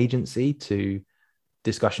 agency to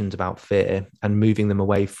discussions about fear, and moving them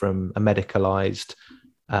away from a medicalized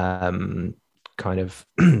kind of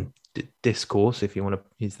discourse, if you want to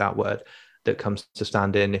use that word, that comes to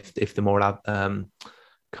stand in if the moral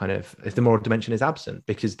if the moral dimension is absent,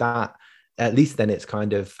 because that, at least then it's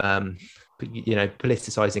kind of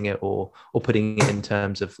politicizing it, or putting it in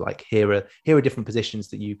terms of, like, here are different positions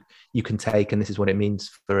that you can take, and this is what it means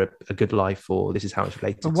for a good life, or this is how it's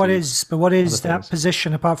related. But what is that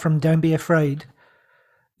position, apart from don't be afraid?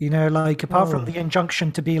 Apart from the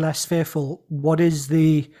injunction to be less fearful, what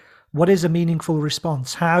is a meaningful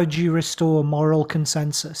response? How do you restore moral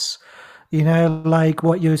consensus? Like,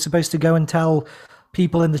 what you're supposed to go and tell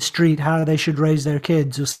people in the street how they should raise their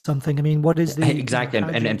kids or something. I mean, what is the exactly?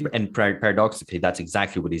 And paradoxically, that's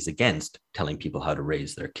exactly what he's against: telling people how to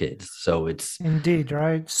raise their kids. So it's indeed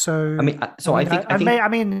right. So I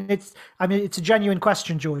mean, it's a genuine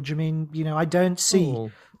question, George. I mean, I don't see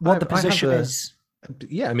what the position is.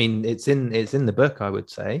 Yeah, I mean, it's in the book, I would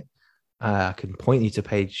say. I can point you to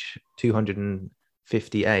page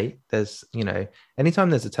 258. There's, anytime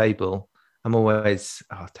there's a table, I'm always,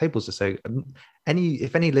 tables are so,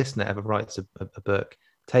 if any listener ever writes a book,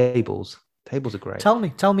 tables are great. Tell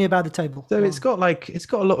me about the table. So it's got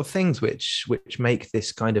a lot of things which make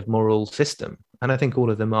this kind of moral system. And I think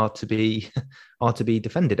all of them are to be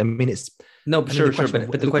defended. I mean, sure.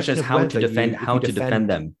 But the question is how to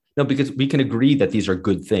defend them. No, because we can agree that these are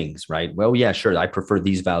good things, right? Well, yeah, sure. I prefer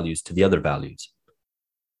these values to the other values.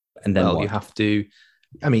 And then well, what? you have to,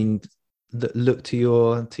 I mean, look to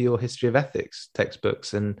your history of ethics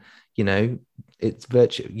textbooks, and it's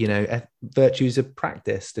virtue. Virtues are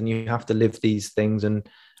practiced, and you have to live these things, and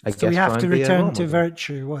I So we guess have try to and be a role return to model.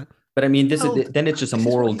 virtue. What? But I mean, Well, then it's just a this is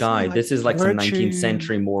what moral you say, guide. like, This is like some 19th Virtue.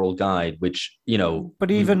 century moral guide, which,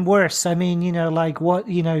 But even worse, I mean, like what,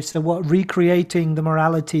 so what, recreating the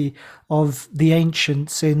morality of the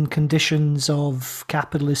ancients in conditions of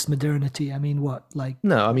capitalist modernity. I mean, what, like,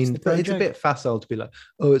 No, I what's mean, the but it's a project? bit facile to be like,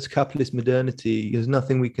 oh, it's capitalist modernity. There's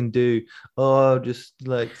nothing we can do. Oh, just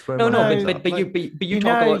like throw no, my no, hands No, up. Like, you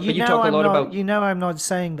talk a lot, but you talk a I'm lot not, about I'm not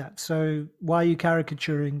saying that. So why are you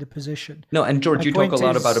caricaturing the position? no, and George, My you talk a point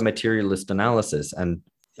lot about a is, materialist analysis, and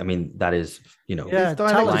I mean that is, it's yeah, tell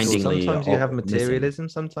dialectical. us. blindingly Sometimes you have missing. materialism,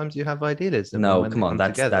 sometimes you have idealism, and No, when come they on,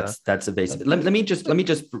 come together, that's a basic. like, Let me just I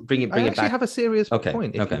bring it actually back. have a serious Okay,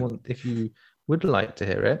 point if you okay. want, if you would like to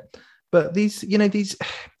hear it. But these,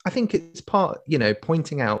 I think it's part,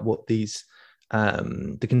 pointing out what these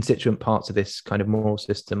the constituent parts of this kind of moral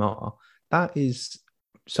system are. That is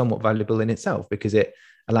somewhat valuable in itself, because it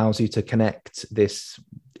allows you to connect this,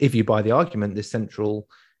 if you buy the argument, this central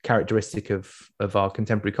characteristic of our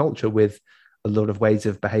contemporary culture with a lot of ways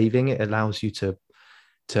of behaving. It allows you to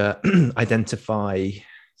identify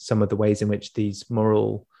some of the ways in which these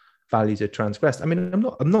moral values are transgressed. I mean,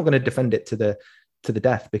 I'm not going to defend it to the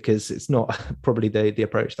death, because it's not probably the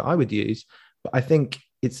approach that I would use. But I think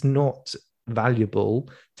it's not valuable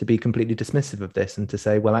to be completely dismissive of this and to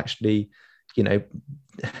say, well, actually,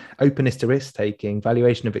 openness to risk taking,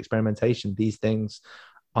 valuation of experimentation, these things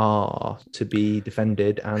are to be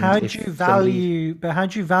defended. And How do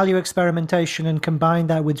you value experimentation and combine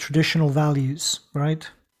that with traditional values, right?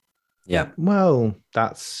 Yeah. Well,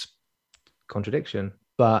 that's contradiction,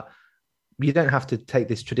 but you don't have to take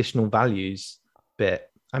this traditional values bit.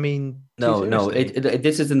 I mean, No,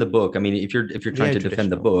 this is in the book. I mean, if you're trying to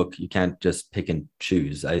defend the traditional. book, you can't just pick and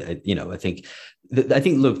choose. I think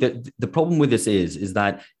look, the problem with this is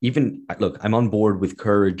that even look, I'm on board with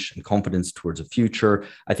courage and confidence towards a future.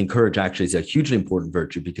 I think courage actually is a hugely important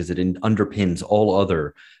virtue because it underpins all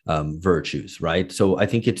other virtues, right? So I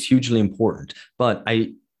think it's hugely important. But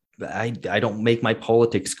I don't make my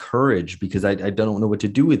politics courage, because I don't know what to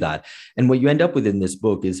do with that. And what you end up with in this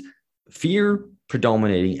book is fear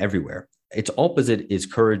predominating everywhere. Its opposite is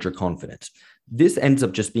courage or confidence. This ends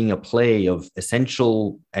up just being a play of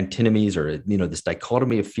essential antinomies, or this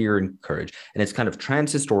dichotomy of fear and courage. And it's kind of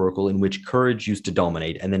transhistorical, in which courage used to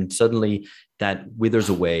dominate, and then suddenly that withers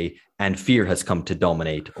away and fear has come to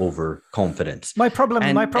dominate over confidence. My problem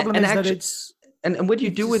is actually, that it's. And what do you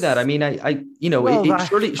do with that? I mean,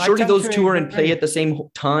 surely tend those to two are in agree. play at the same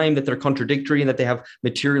time, that they're contradictory and that they have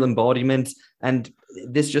material embodiments. And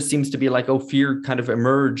this just seems to be like, oh, fear kind of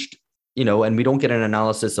emerged, and we don't get an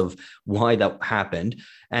analysis of why that happened.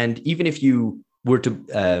 And even if you were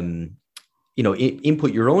to,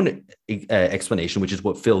 input your own explanation, which is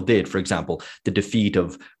what Phil did, for example, the defeat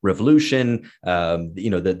of revolution,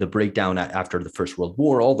 the breakdown after the First World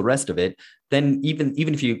War, all the rest of it, then even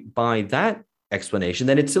if you buy that explanation,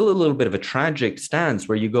 then it's still a little bit of a tragic stance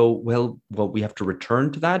where you go, well, we have to return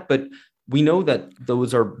to that. But we know that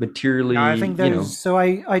those are materially, I think those. So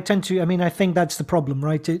I tend to. I mean, I think that's the problem,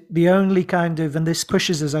 right? The only kind of, and this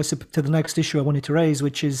pushes us, to the next issue I wanted to raise,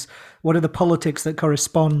 which is what are the politics that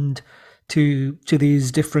correspond to these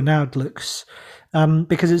different outlooks?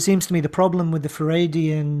 Because it seems to me the problem with the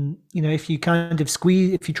Furedian, if you try and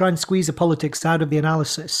squeeze a politics out of the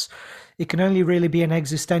analysis, it can only really be an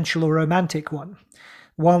existential or romantic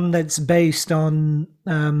one that's based on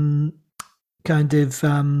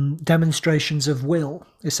demonstrations of will,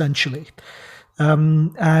 essentially,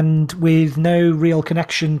 and with no real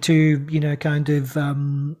connection to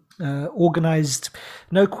organized,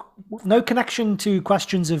 no connection to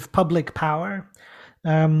questions of public power,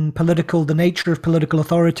 the nature of political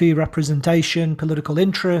authority, representation, political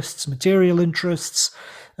interests, material interests,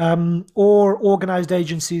 or organized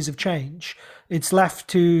agencies of change. It's left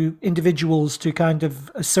to individuals to kind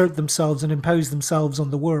of assert themselves and impose themselves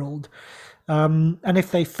on the world. And if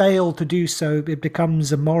they fail to do so, it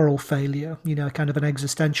becomes a moral failure, kind of an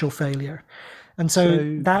existential failure. And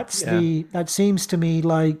so that seems to me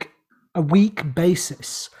like a weak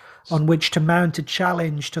basis on which to mount a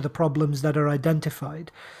challenge to the problems that are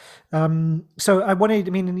identified. So I wanted,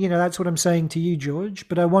 that's what I'm saying to you, George,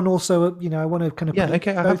 but I want also, I want to kind of,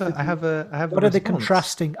 okay. I have what are the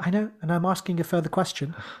contrasting, I know, and I'm asking a further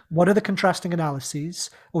question. What are the contrasting analyses,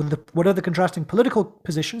 or what are the contrasting political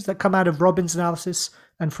positions that come out of Robin's analysis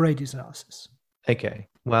and Furedi's analysis? Okay,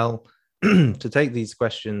 well, to take these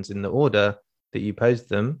questions in the order that you posed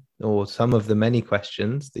them, or some of the many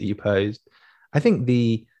questions that you posed. I think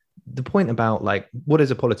the point about like what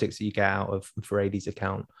is a politics that you get out of Furedi's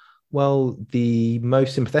account? Well, the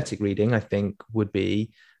most sympathetic reading, I think, would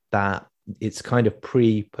be that it's kind of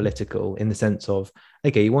pre-political in the sense of,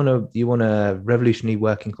 okay, you want a revolutionary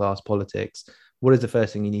working class politics. What is the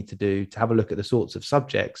first thing you need to do to have a look at the sorts of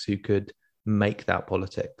subjects who could make that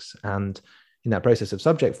politics? And in that process of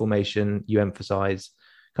subject formation, you emphasize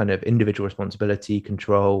kind of individual responsibility,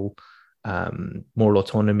 control, moral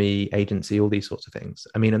autonomy, agency, all these sorts of things.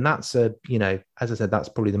 I mean, and that's as I said, that's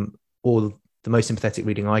probably the most sympathetic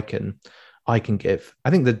reading I can give.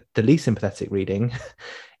 I think the least sympathetic reading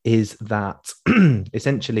is that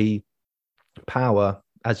essentially power,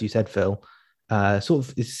 as you said, Phil, sort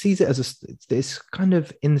of sees it as it's kind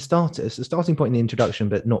of in the start, it's a starting point in the introduction,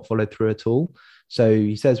 but not followed through at all. So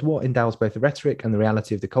he says, what endows both the rhetoric and the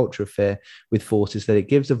reality of the culture of fear with force is that it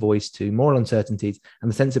gives a voice to moral uncertainties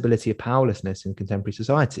and the sensibility of powerlessness in contemporary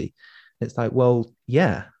society. And it's like, well,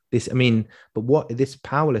 yeah, but this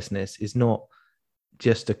powerlessness is not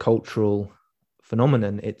just a cultural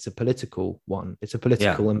phenomenon, it's a political one. It's a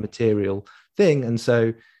political and material thing. And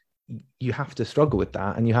so you have to struggle with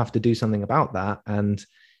that and you have to do something about that. And,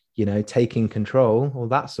 taking control or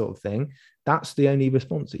that sort of thing, that's the only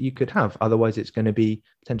response that you could have. Otherwise, it's going to be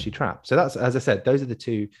potentially trapped. So that's, as I said, those are the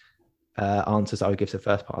two answers I would give to the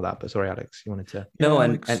first part of that. But sorry, Alex, you wanted to. No,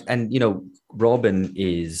 and Robin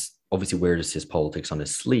is obviously wears his politics on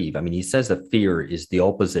his sleeve. I mean, he says that fear is the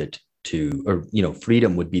opposite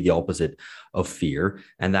freedom would be the opposite of fear,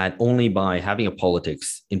 and that only by having a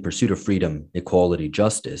politics in pursuit of freedom, equality,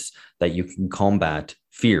 justice, that you can combat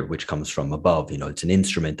fear, which comes from above. It's an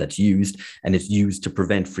instrument that's used, and it's used to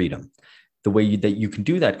prevent freedom. The way that you can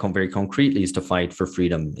do that very concretely is to fight for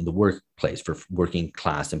freedom in the workplace, for working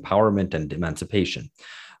class empowerment and emancipation.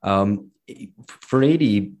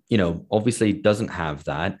 Furedi, obviously doesn't have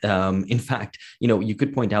that. In fact, you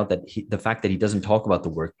could point out that the fact that he doesn't talk about the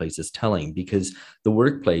workplace is telling, because the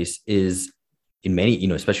workplace is, in many,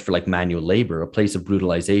 especially for like manual labor, a place of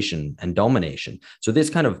brutalization and domination. So this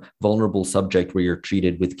kind of vulnerable subject where you're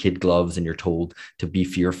treated with kid gloves and you're told to be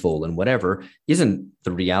fearful and whatever isn't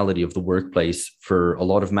the reality of the workplace for a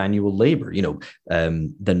lot of manual labor.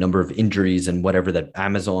 The number of injuries and whatever that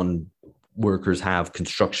Amazon workers have,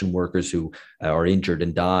 construction workers who are injured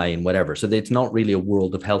and die and whatever. So it's not really a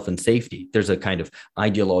world of health and safety. There's a kind of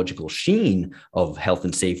ideological sheen of health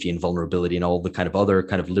and safety and vulnerability and all the kind of other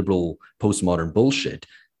kind of liberal postmodern bullshit.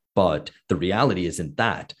 But the reality isn't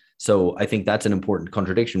that. So I think that's an important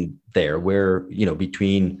contradiction there, where,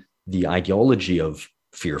 between the ideology of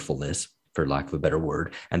fearfulness, for lack of a better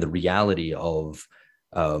word, and the reality of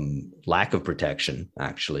lack of protection,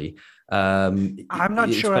 actually, I'm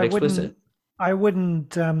not sure. I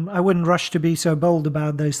wouldn't rush to be so bold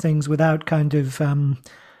about those things without kind of,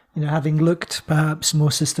 having looked perhaps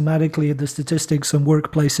more systematically at the statistics on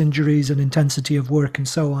workplace injuries and intensity of work and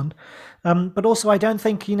so on. But also, I don't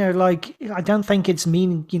think, I don't think it's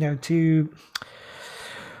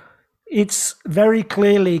it's very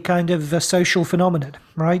clearly kind of a social phenomenon,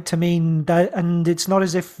 right? I mean, and it's not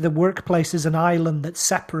as if the workplace is an island that's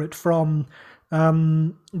separate from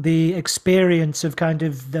the experience of kind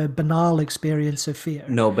of the banal experience of fear.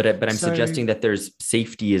 No, but I'm suggesting that there's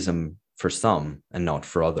safetyism for some and not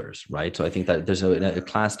for others, right? So I think that there's a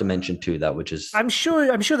class dimension to that, which is I'm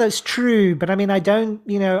sure that's true, but I mean, I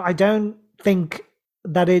don't think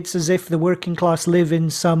that it's as if the working class live in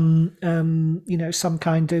some some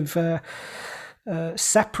kind of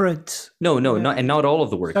separate not all of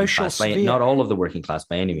the working class not all of the working class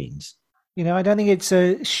by any means. I don't think it's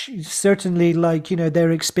certainly like,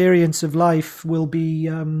 their experience of life will be,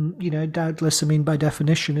 doubtless, I mean, by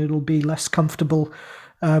definition, it'll be less comfortable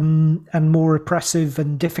and more oppressive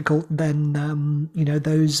and difficult than,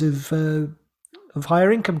 those of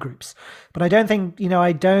higher income groups. But I don't think,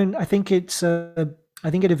 I think I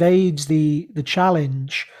think it evades the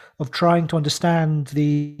challenge of trying to understand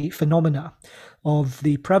the phenomena of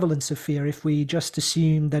the prevalence of fear if we just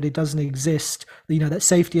assume that it doesn't exist, that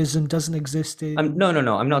safetyism doesn't exist in...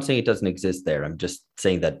 No, I'm not saying it doesn't exist there. I'm just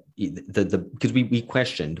saying that because we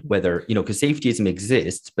questioned whether, because safetyism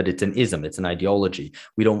exists, but it's an ism, it's an ideology.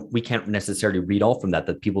 We can't necessarily read off from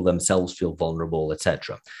that people themselves feel vulnerable,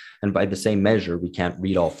 etc. And by the same measure, we can't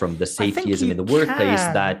read off from the safetyism in the workplace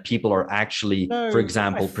that people are actually, for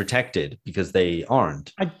example, protected because they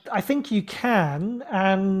aren't. I think you can,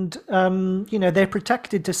 and they're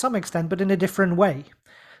protected to some extent, but in a different way,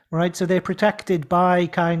 right? So they're protected by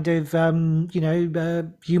kind of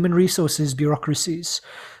human resources bureaucracies.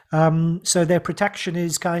 So their protection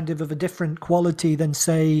is kind of a different quality than,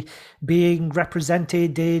 say, being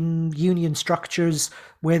represented in union structures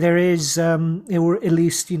where there is, or at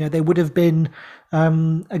least, there would have been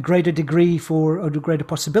a greater degree or a greater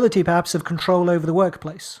possibility perhaps of control over the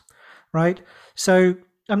workplace, right? So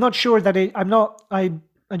I'm not sure that I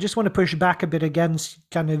just want to push back a bit against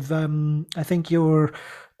kind of, I think you're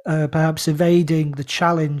perhaps evading the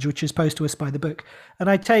challenge which is posed to us by the book. And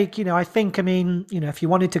I think, if you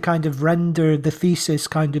wanted to kind of render the thesis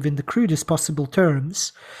kind of in the crudest possible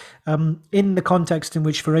terms, in the context in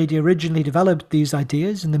which Furedi originally developed these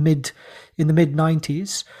ideas in the mid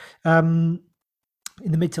 90s,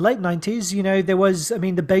 in the mid to late 90s, there was,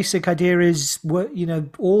 the basic idea is,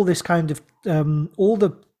 all this kind of, all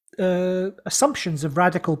the assumptions of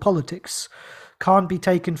radical politics can't be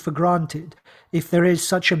taken for granted if there is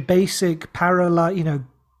such a basic parallel,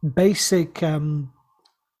 basic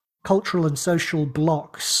cultural and social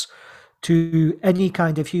blocks to any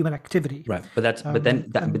kind of human activity. Right, but that's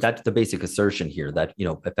the basic assertion here, that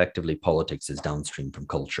effectively politics is downstream from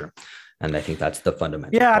culture, and I think that's the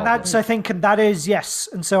fundamental. Yeah, problem. and that is yes,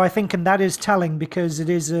 and so I think, and that is telling, because it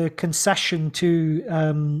is a concession to,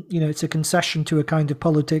 it's a concession to a kind of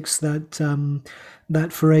politics that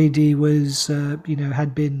that Furedi was,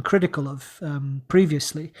 had been critical of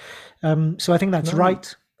previously. So I think that's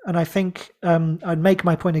right. And I think I'd make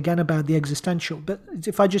my point again about the existential. But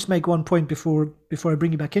if I just make one point before I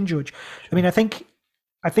bring you back in, George, sure. I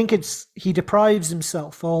think it's, he deprives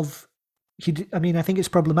himself of, I think it's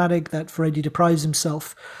problematic that Furedi deprives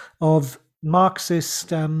himself of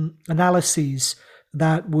Marxist analyses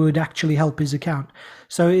that would actually help his account.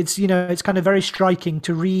 So it's, it's kind of very striking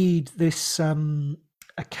to read this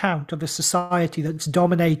account of a society that's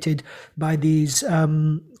dominated by these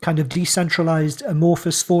kind of decentralized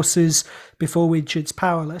amorphous forces before which it's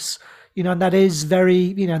powerless. And that is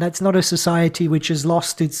very, that's not a society which has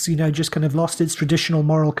lost its, just kind of lost its traditional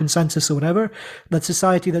moral consensus or whatever. That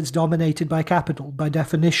society that's dominated by capital, by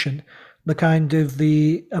definition, the kind of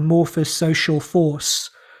the amorphous social force,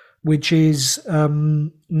 which is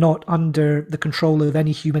not under the control of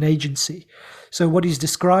any human agency. So what he's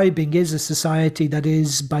describing is a society that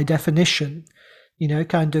is, by definition,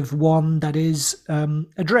 kind of one that is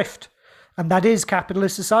adrift. And that is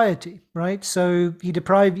capitalist society, right? So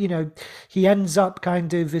he ends up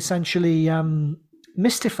kind of essentially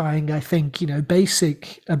mystifying, I think, a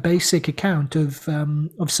basic account of a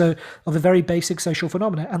very basic social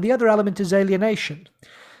phenomena. And the other element is alienation,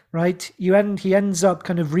 right? He ends up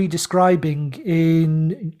kind of redescribing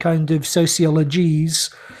in kind of sociologies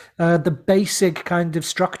the basic kind of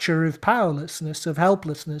structure of powerlessness, of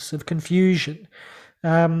helplessness, of confusion.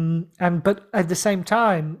 But at the same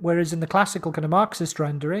time, whereas in the classical kind of Marxist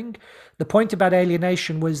rendering, the point about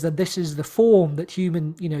alienation was that this is the form that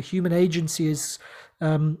human agency is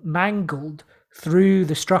mangled through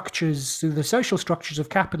the social structures of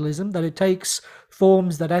capitalism, that it takes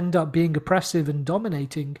forms that end up being oppressive and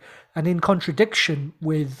dominating, and in contradiction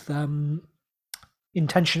with human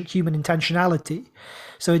intentionality.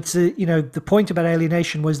 So it's the point about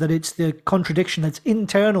alienation was that it's the contradiction that's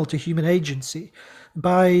internal to human agency.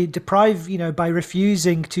 By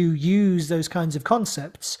refusing to use those kinds of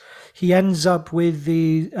concepts, he ends up with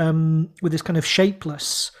with this kind of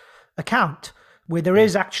shapeless account where there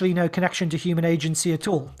is actually no connection to human agency at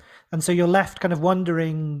all, and so you're left kind of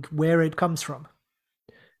wondering where it comes from.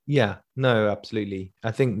 Yeah, no, absolutely.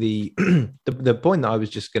 I think the the point that I was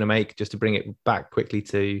just going to make, just to bring it back quickly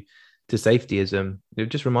to safetyism, it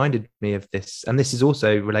just reminded me of this, and this is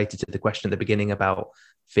also related to the question at the beginning about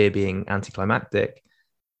fear being anticlimactic.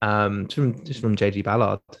 From J.G.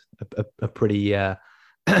 Ballard, a pretty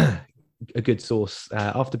a good source.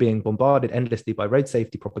 After being bombarded endlessly by road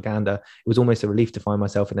safety propaganda, it was almost a relief to find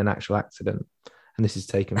myself in an actual accident. And this is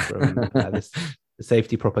taken from this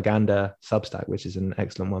Safety Propaganda Substack, which is an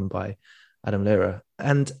excellent one by Adam Lehrer.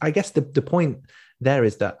 And I guess the point there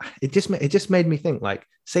is that it just made me think, like,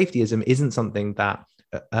 safetyism isn't something that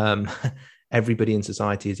everybody in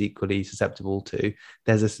society is equally susceptible to.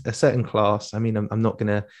 There's a certain class. I mean, I'm not going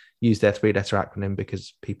to use their 3-letter acronym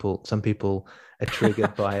because some people are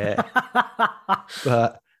triggered by it.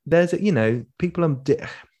 But there's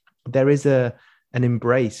there is an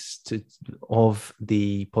embrace of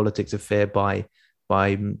the politics of fear by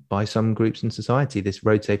some groups in society. This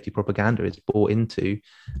road safety propaganda is bought into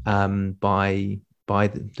by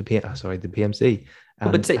the PMC.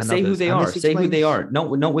 But say who they are. Say who they are. Not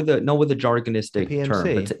with a jargonistic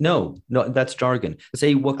term. But no, that's jargon.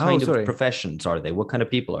 Say what kind of professions are they? What kind of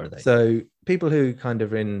people are they? So people who kind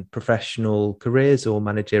of in professional careers or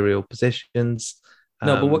managerial positions,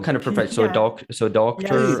 No, but what kind of profession? So Yeah. so a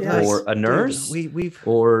doctor Yes. or a nurse, we've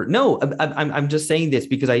or no? I'm just saying this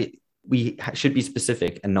because we should be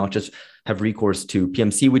specific and not just have recourse to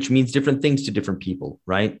PMC, which means different things to different people,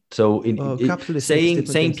 right? So capitalism means different saying things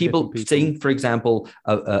to different people. saying, for example,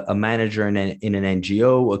 a manager in an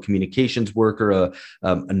NGO, a communications worker,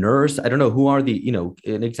 a nurse. I don't know who are an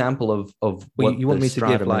example of Well, what you want the me to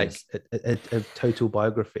give like is. a total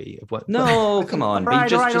biography of what? No, I come think, on, but Right,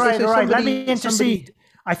 just right, just right, right. Let me somebody, intercede.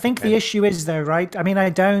 I think the okay. issue is though, right? I mean,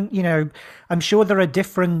 I don't, I'm sure there are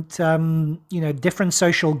different, different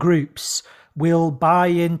social groups will buy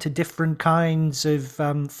into different kinds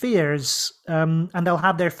of fears, and they'll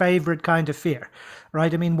have their favorite kind of fear,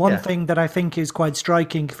 right? I mean, one Yeah. thing that I think is quite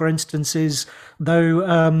striking, for instance, is though,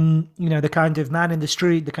 the kind of man in the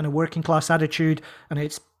street, the kind of working class attitude, and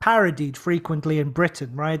it's parodied frequently in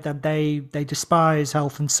Britain, right? That they despise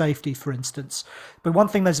health and safety, for instance. But one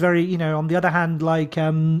thing that's very, on the other hand, like,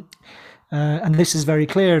 and this is very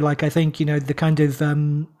clear, like I think, the kind of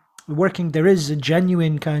there is a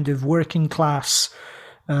genuine kind of working class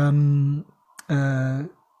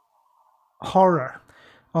horror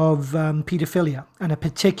of paedophilia and a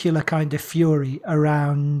particular kind of fury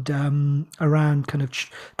around kind of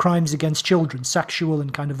crimes against children, sexual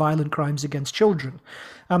and kind of violent crimes against children.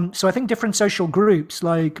 So I think different social groups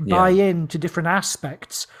like buy into different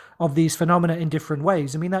aspects of these phenomena in different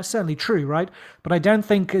ways. I mean, that's certainly true, right? But I don't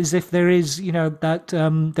think as if there is, that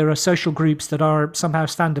there are social groups that are somehow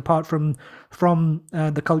stand apart from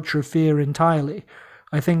the culture of fear entirely.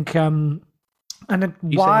 I think, and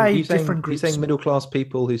why different groups? You saying middle class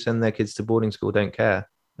people who send their kids to boarding school don't care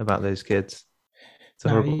about those kids? It's a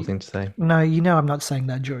horrible thing to say. No, I'm not saying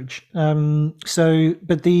that, George. I mean,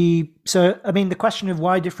 the question of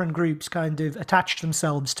why different groups kind of attach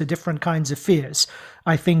themselves to different kinds of fears,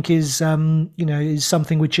 I think is is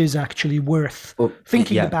something which is actually worth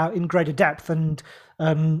thinking about in greater depth, and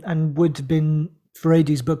would have been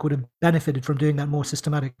Furedi's book would have benefited from doing that more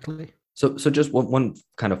systematically. So just one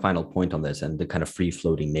kind of final point on this and the kind of free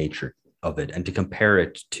floating nature of it, and to compare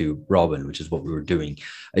it to Robin, which is what we were doing.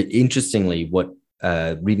 Interestingly, what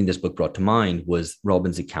reading this book brought to mind was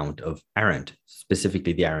Robin's account of Arendt,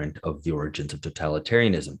 specifically the Arendt of The Origins of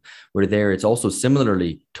Totalitarianism, where there it's also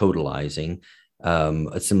similarly totalizing,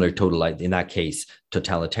 a similar in that case,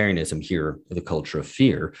 totalitarianism, here, the culture of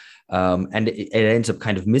fear. And it ends up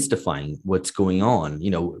kind of mystifying what's going on.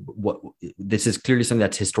 This is clearly something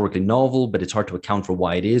that's historically novel, but it's hard to account for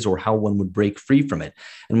why it is or how one would break free from it.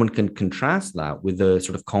 And one can contrast that with the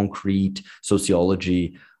sort of concrete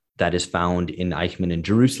sociology that is found in Eichmann in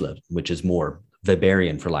Jerusalem, which is more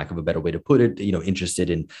Weberian, for lack of a better way to put it, interested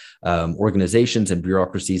in organizations and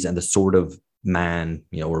bureaucracies and the sort of man,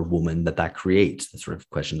 or woman that creates, the sort of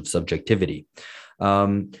question of subjectivity.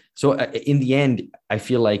 So in the end, I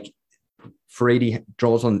feel like Furedi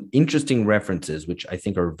draws on interesting references, which I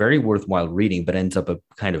think are very worthwhile reading, but ends up a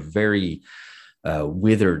kind of very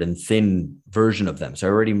withered and thin version of them. So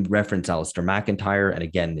I already referenced Alistair McIntyre, and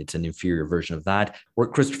again, it's an inferior version of that. Or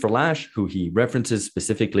Christopher Lasch, who he references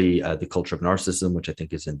specifically, The Culture of Narcissism, which I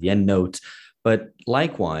think is in the end notes. But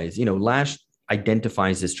likewise, Lasch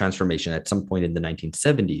identifies this transformation at some point in the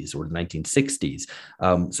 1970s or the 1960s.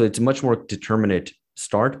 So it's a much more determinate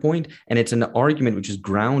start point, and it's an argument which is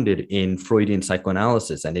grounded in Freudian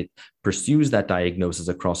psychoanalysis, and it pursues that diagnosis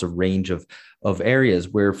across a range of areas,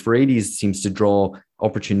 where Furedi seems to draw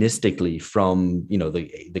opportunistically from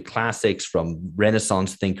the classics, from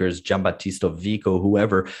Renaissance thinkers, Giambattista Vico,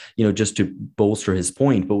 whoever, just to bolster his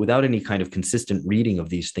point, but without any kind of consistent reading of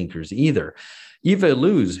these thinkers either. Eva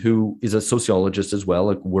Illouz, who is a sociologist as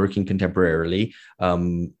well, working contemporarily,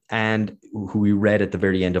 and who we read at the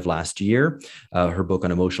very end of last year, her book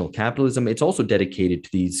on emotional capitalism. It's also dedicated to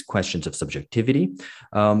these questions of subjectivity,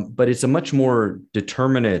 but it's a much more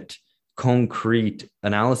determinate, concrete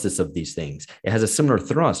analysis of these things. It has a similar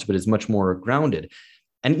thrust, but it's much more grounded.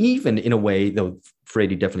 And even in a way, though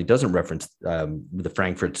Furedi definitely doesn't reference the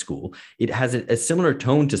Frankfurt School, it has a similar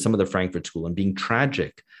tone to some of the Frankfurt School and being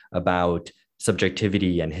tragic about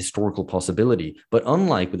subjectivity and historical possibility. But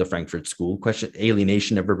unlike with the Frankfurt School,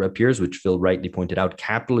 alienation never appears, which Phil rightly pointed out.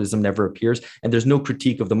 Capitalism never appears, and there's no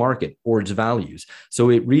critique of the market or its values.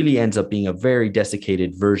 So it really ends up being a very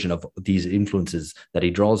desiccated version of these influences that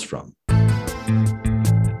he draws from.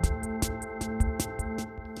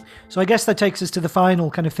 So I guess that takes us to the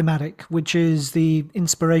final kind of thematic, which is the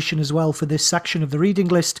inspiration as well for this section of the reading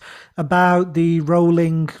list about the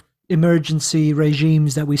rolling emergency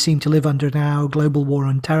regimes that we seem to live under now, global war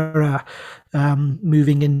on terror,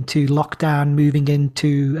 moving into lockdown, moving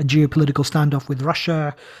into a geopolitical standoff with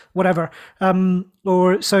Russia, whatever.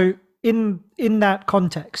 in that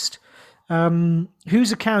context,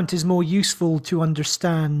 whose account is more useful to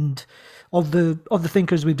understand of the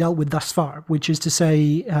thinkers we've dealt with thus far, which is to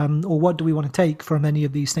say, or what do we want to take from any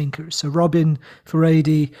of these thinkers? So Robin,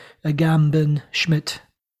 Furedi, Agamben, Schmidt.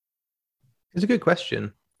 It's a good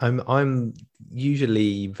question. I'm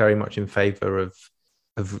usually very much in favor of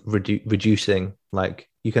reducing. Like,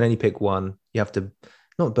 you can only pick one. You have to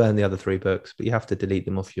not burn the other three books, but you have to delete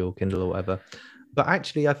them off your Kindle or whatever. But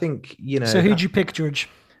actually, I think, So who'd you pick, George?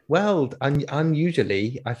 Well,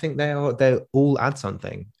 unusually, I think they all add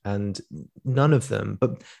something, and none of them.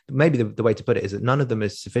 But maybe the way to put it is that none of them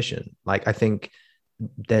is sufficient. Like, I think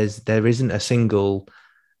there isn't a single,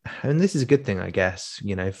 and this is a good thing, I guess,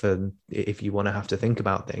 for if you want to have to think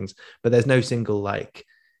about things. But there's no single, like,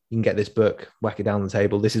 you can get this book, whack it down the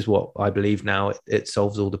table. This is what I believe now. It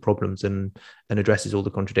solves all the problems and addresses all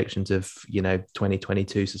the contradictions of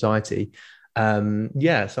 2022 society.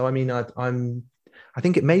 So I mean, I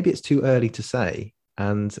think maybe it's too early to say,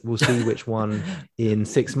 and we'll see which one in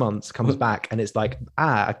 6 months comes back, and it's like,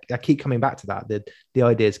 I keep coming back to that. The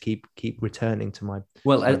ideas keep returning to my.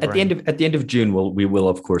 Well, at the end of June, we will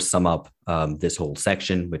of course sum up this whole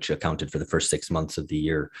section, which accounted for the first 6 months of the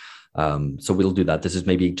year. So we'll do that. This is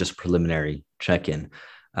maybe just preliminary check-in.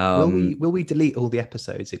 Will we delete all the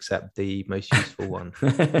episodes except the most useful one?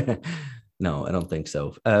 No, I don't think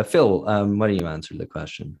so. Phil, why don't you answer the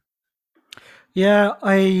question? Yeah,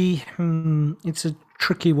 it's a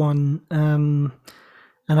tricky one, and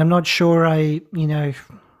I'm not sure. I'm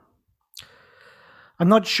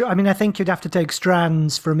not sure. I mean, I think you'd have to take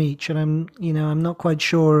strands from each, and I'm not quite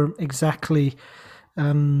sure exactly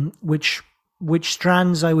which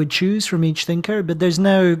strands I would choose from each thinker. But there's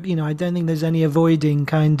no, I don't think there's any avoiding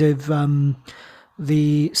kind of some of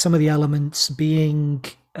the elements being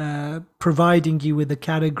providing you with the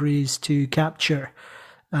categories to capture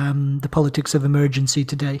the politics of emergency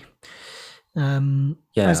today.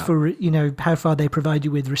 As for how far they provide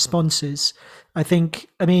you with responses, I don't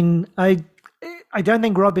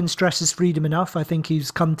think Robin stresses freedom enough. I think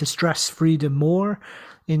he's come to stress freedom more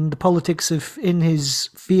in the politics in his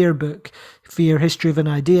Fear book, Fear: History of an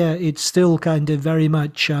Idea. It's still kind of very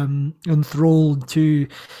much enthralled to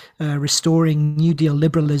restoring New Deal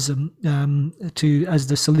liberalism as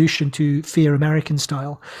the solution to fear American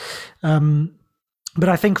style. But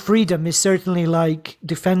I think freedom is certainly like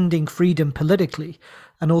defending freedom politically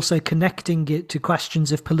and also connecting it to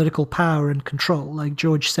questions of political power and control. Like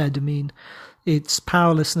George said, I mean, its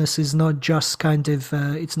powerlessness is not just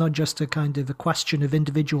it's not just a kind of a question of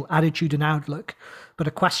individual attitude and outlook, but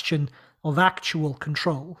a question of actual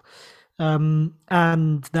control.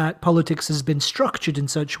 And that politics has been structured in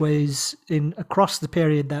such ways across the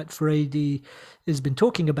period that Furedi has been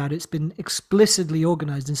talking about. It's been explicitly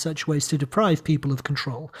organized in such ways to deprive people of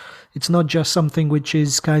control. It's not just something which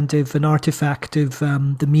is kind of an artifact of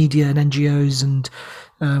the media and NGOs and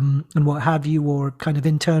what have you, or kind of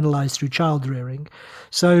internalized through child rearing.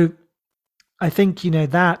 So I think,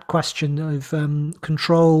 that question of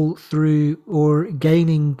control through or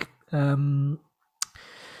gaining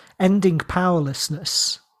ending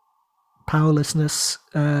powerlessness,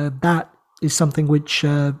 that is something which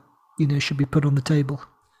should be put on the table.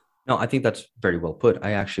 No, I think that's very well put.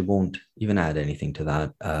 I actually won't even add anything to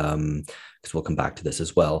that because we'll come back to this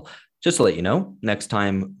as well. Just to let you know, next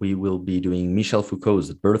time we will be doing Michel Foucault's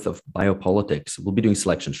The Birth of Biopolitics. We'll be doing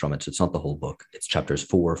selections from it, so it's not the whole book. It's chapters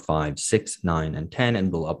 4, 5, 6, 9, and 10,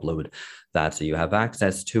 and we'll upload that so you have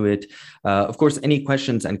access to it. Of course, any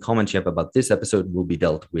questions and comments you have about this episode will be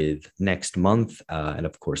dealt with next month. And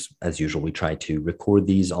of course, as usual, we try to record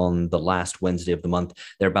these on the last Wednesday of the month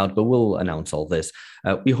thereabout, but we'll announce all this.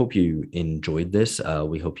 We hope you enjoyed this.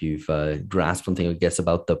 We hope you've grasped something, I guess,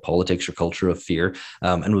 about the politics or culture of fear.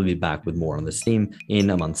 And we'll be back with more on this theme in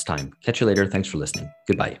a month's time. Catch you later. Thanks for listening.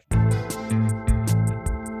 Goodbye.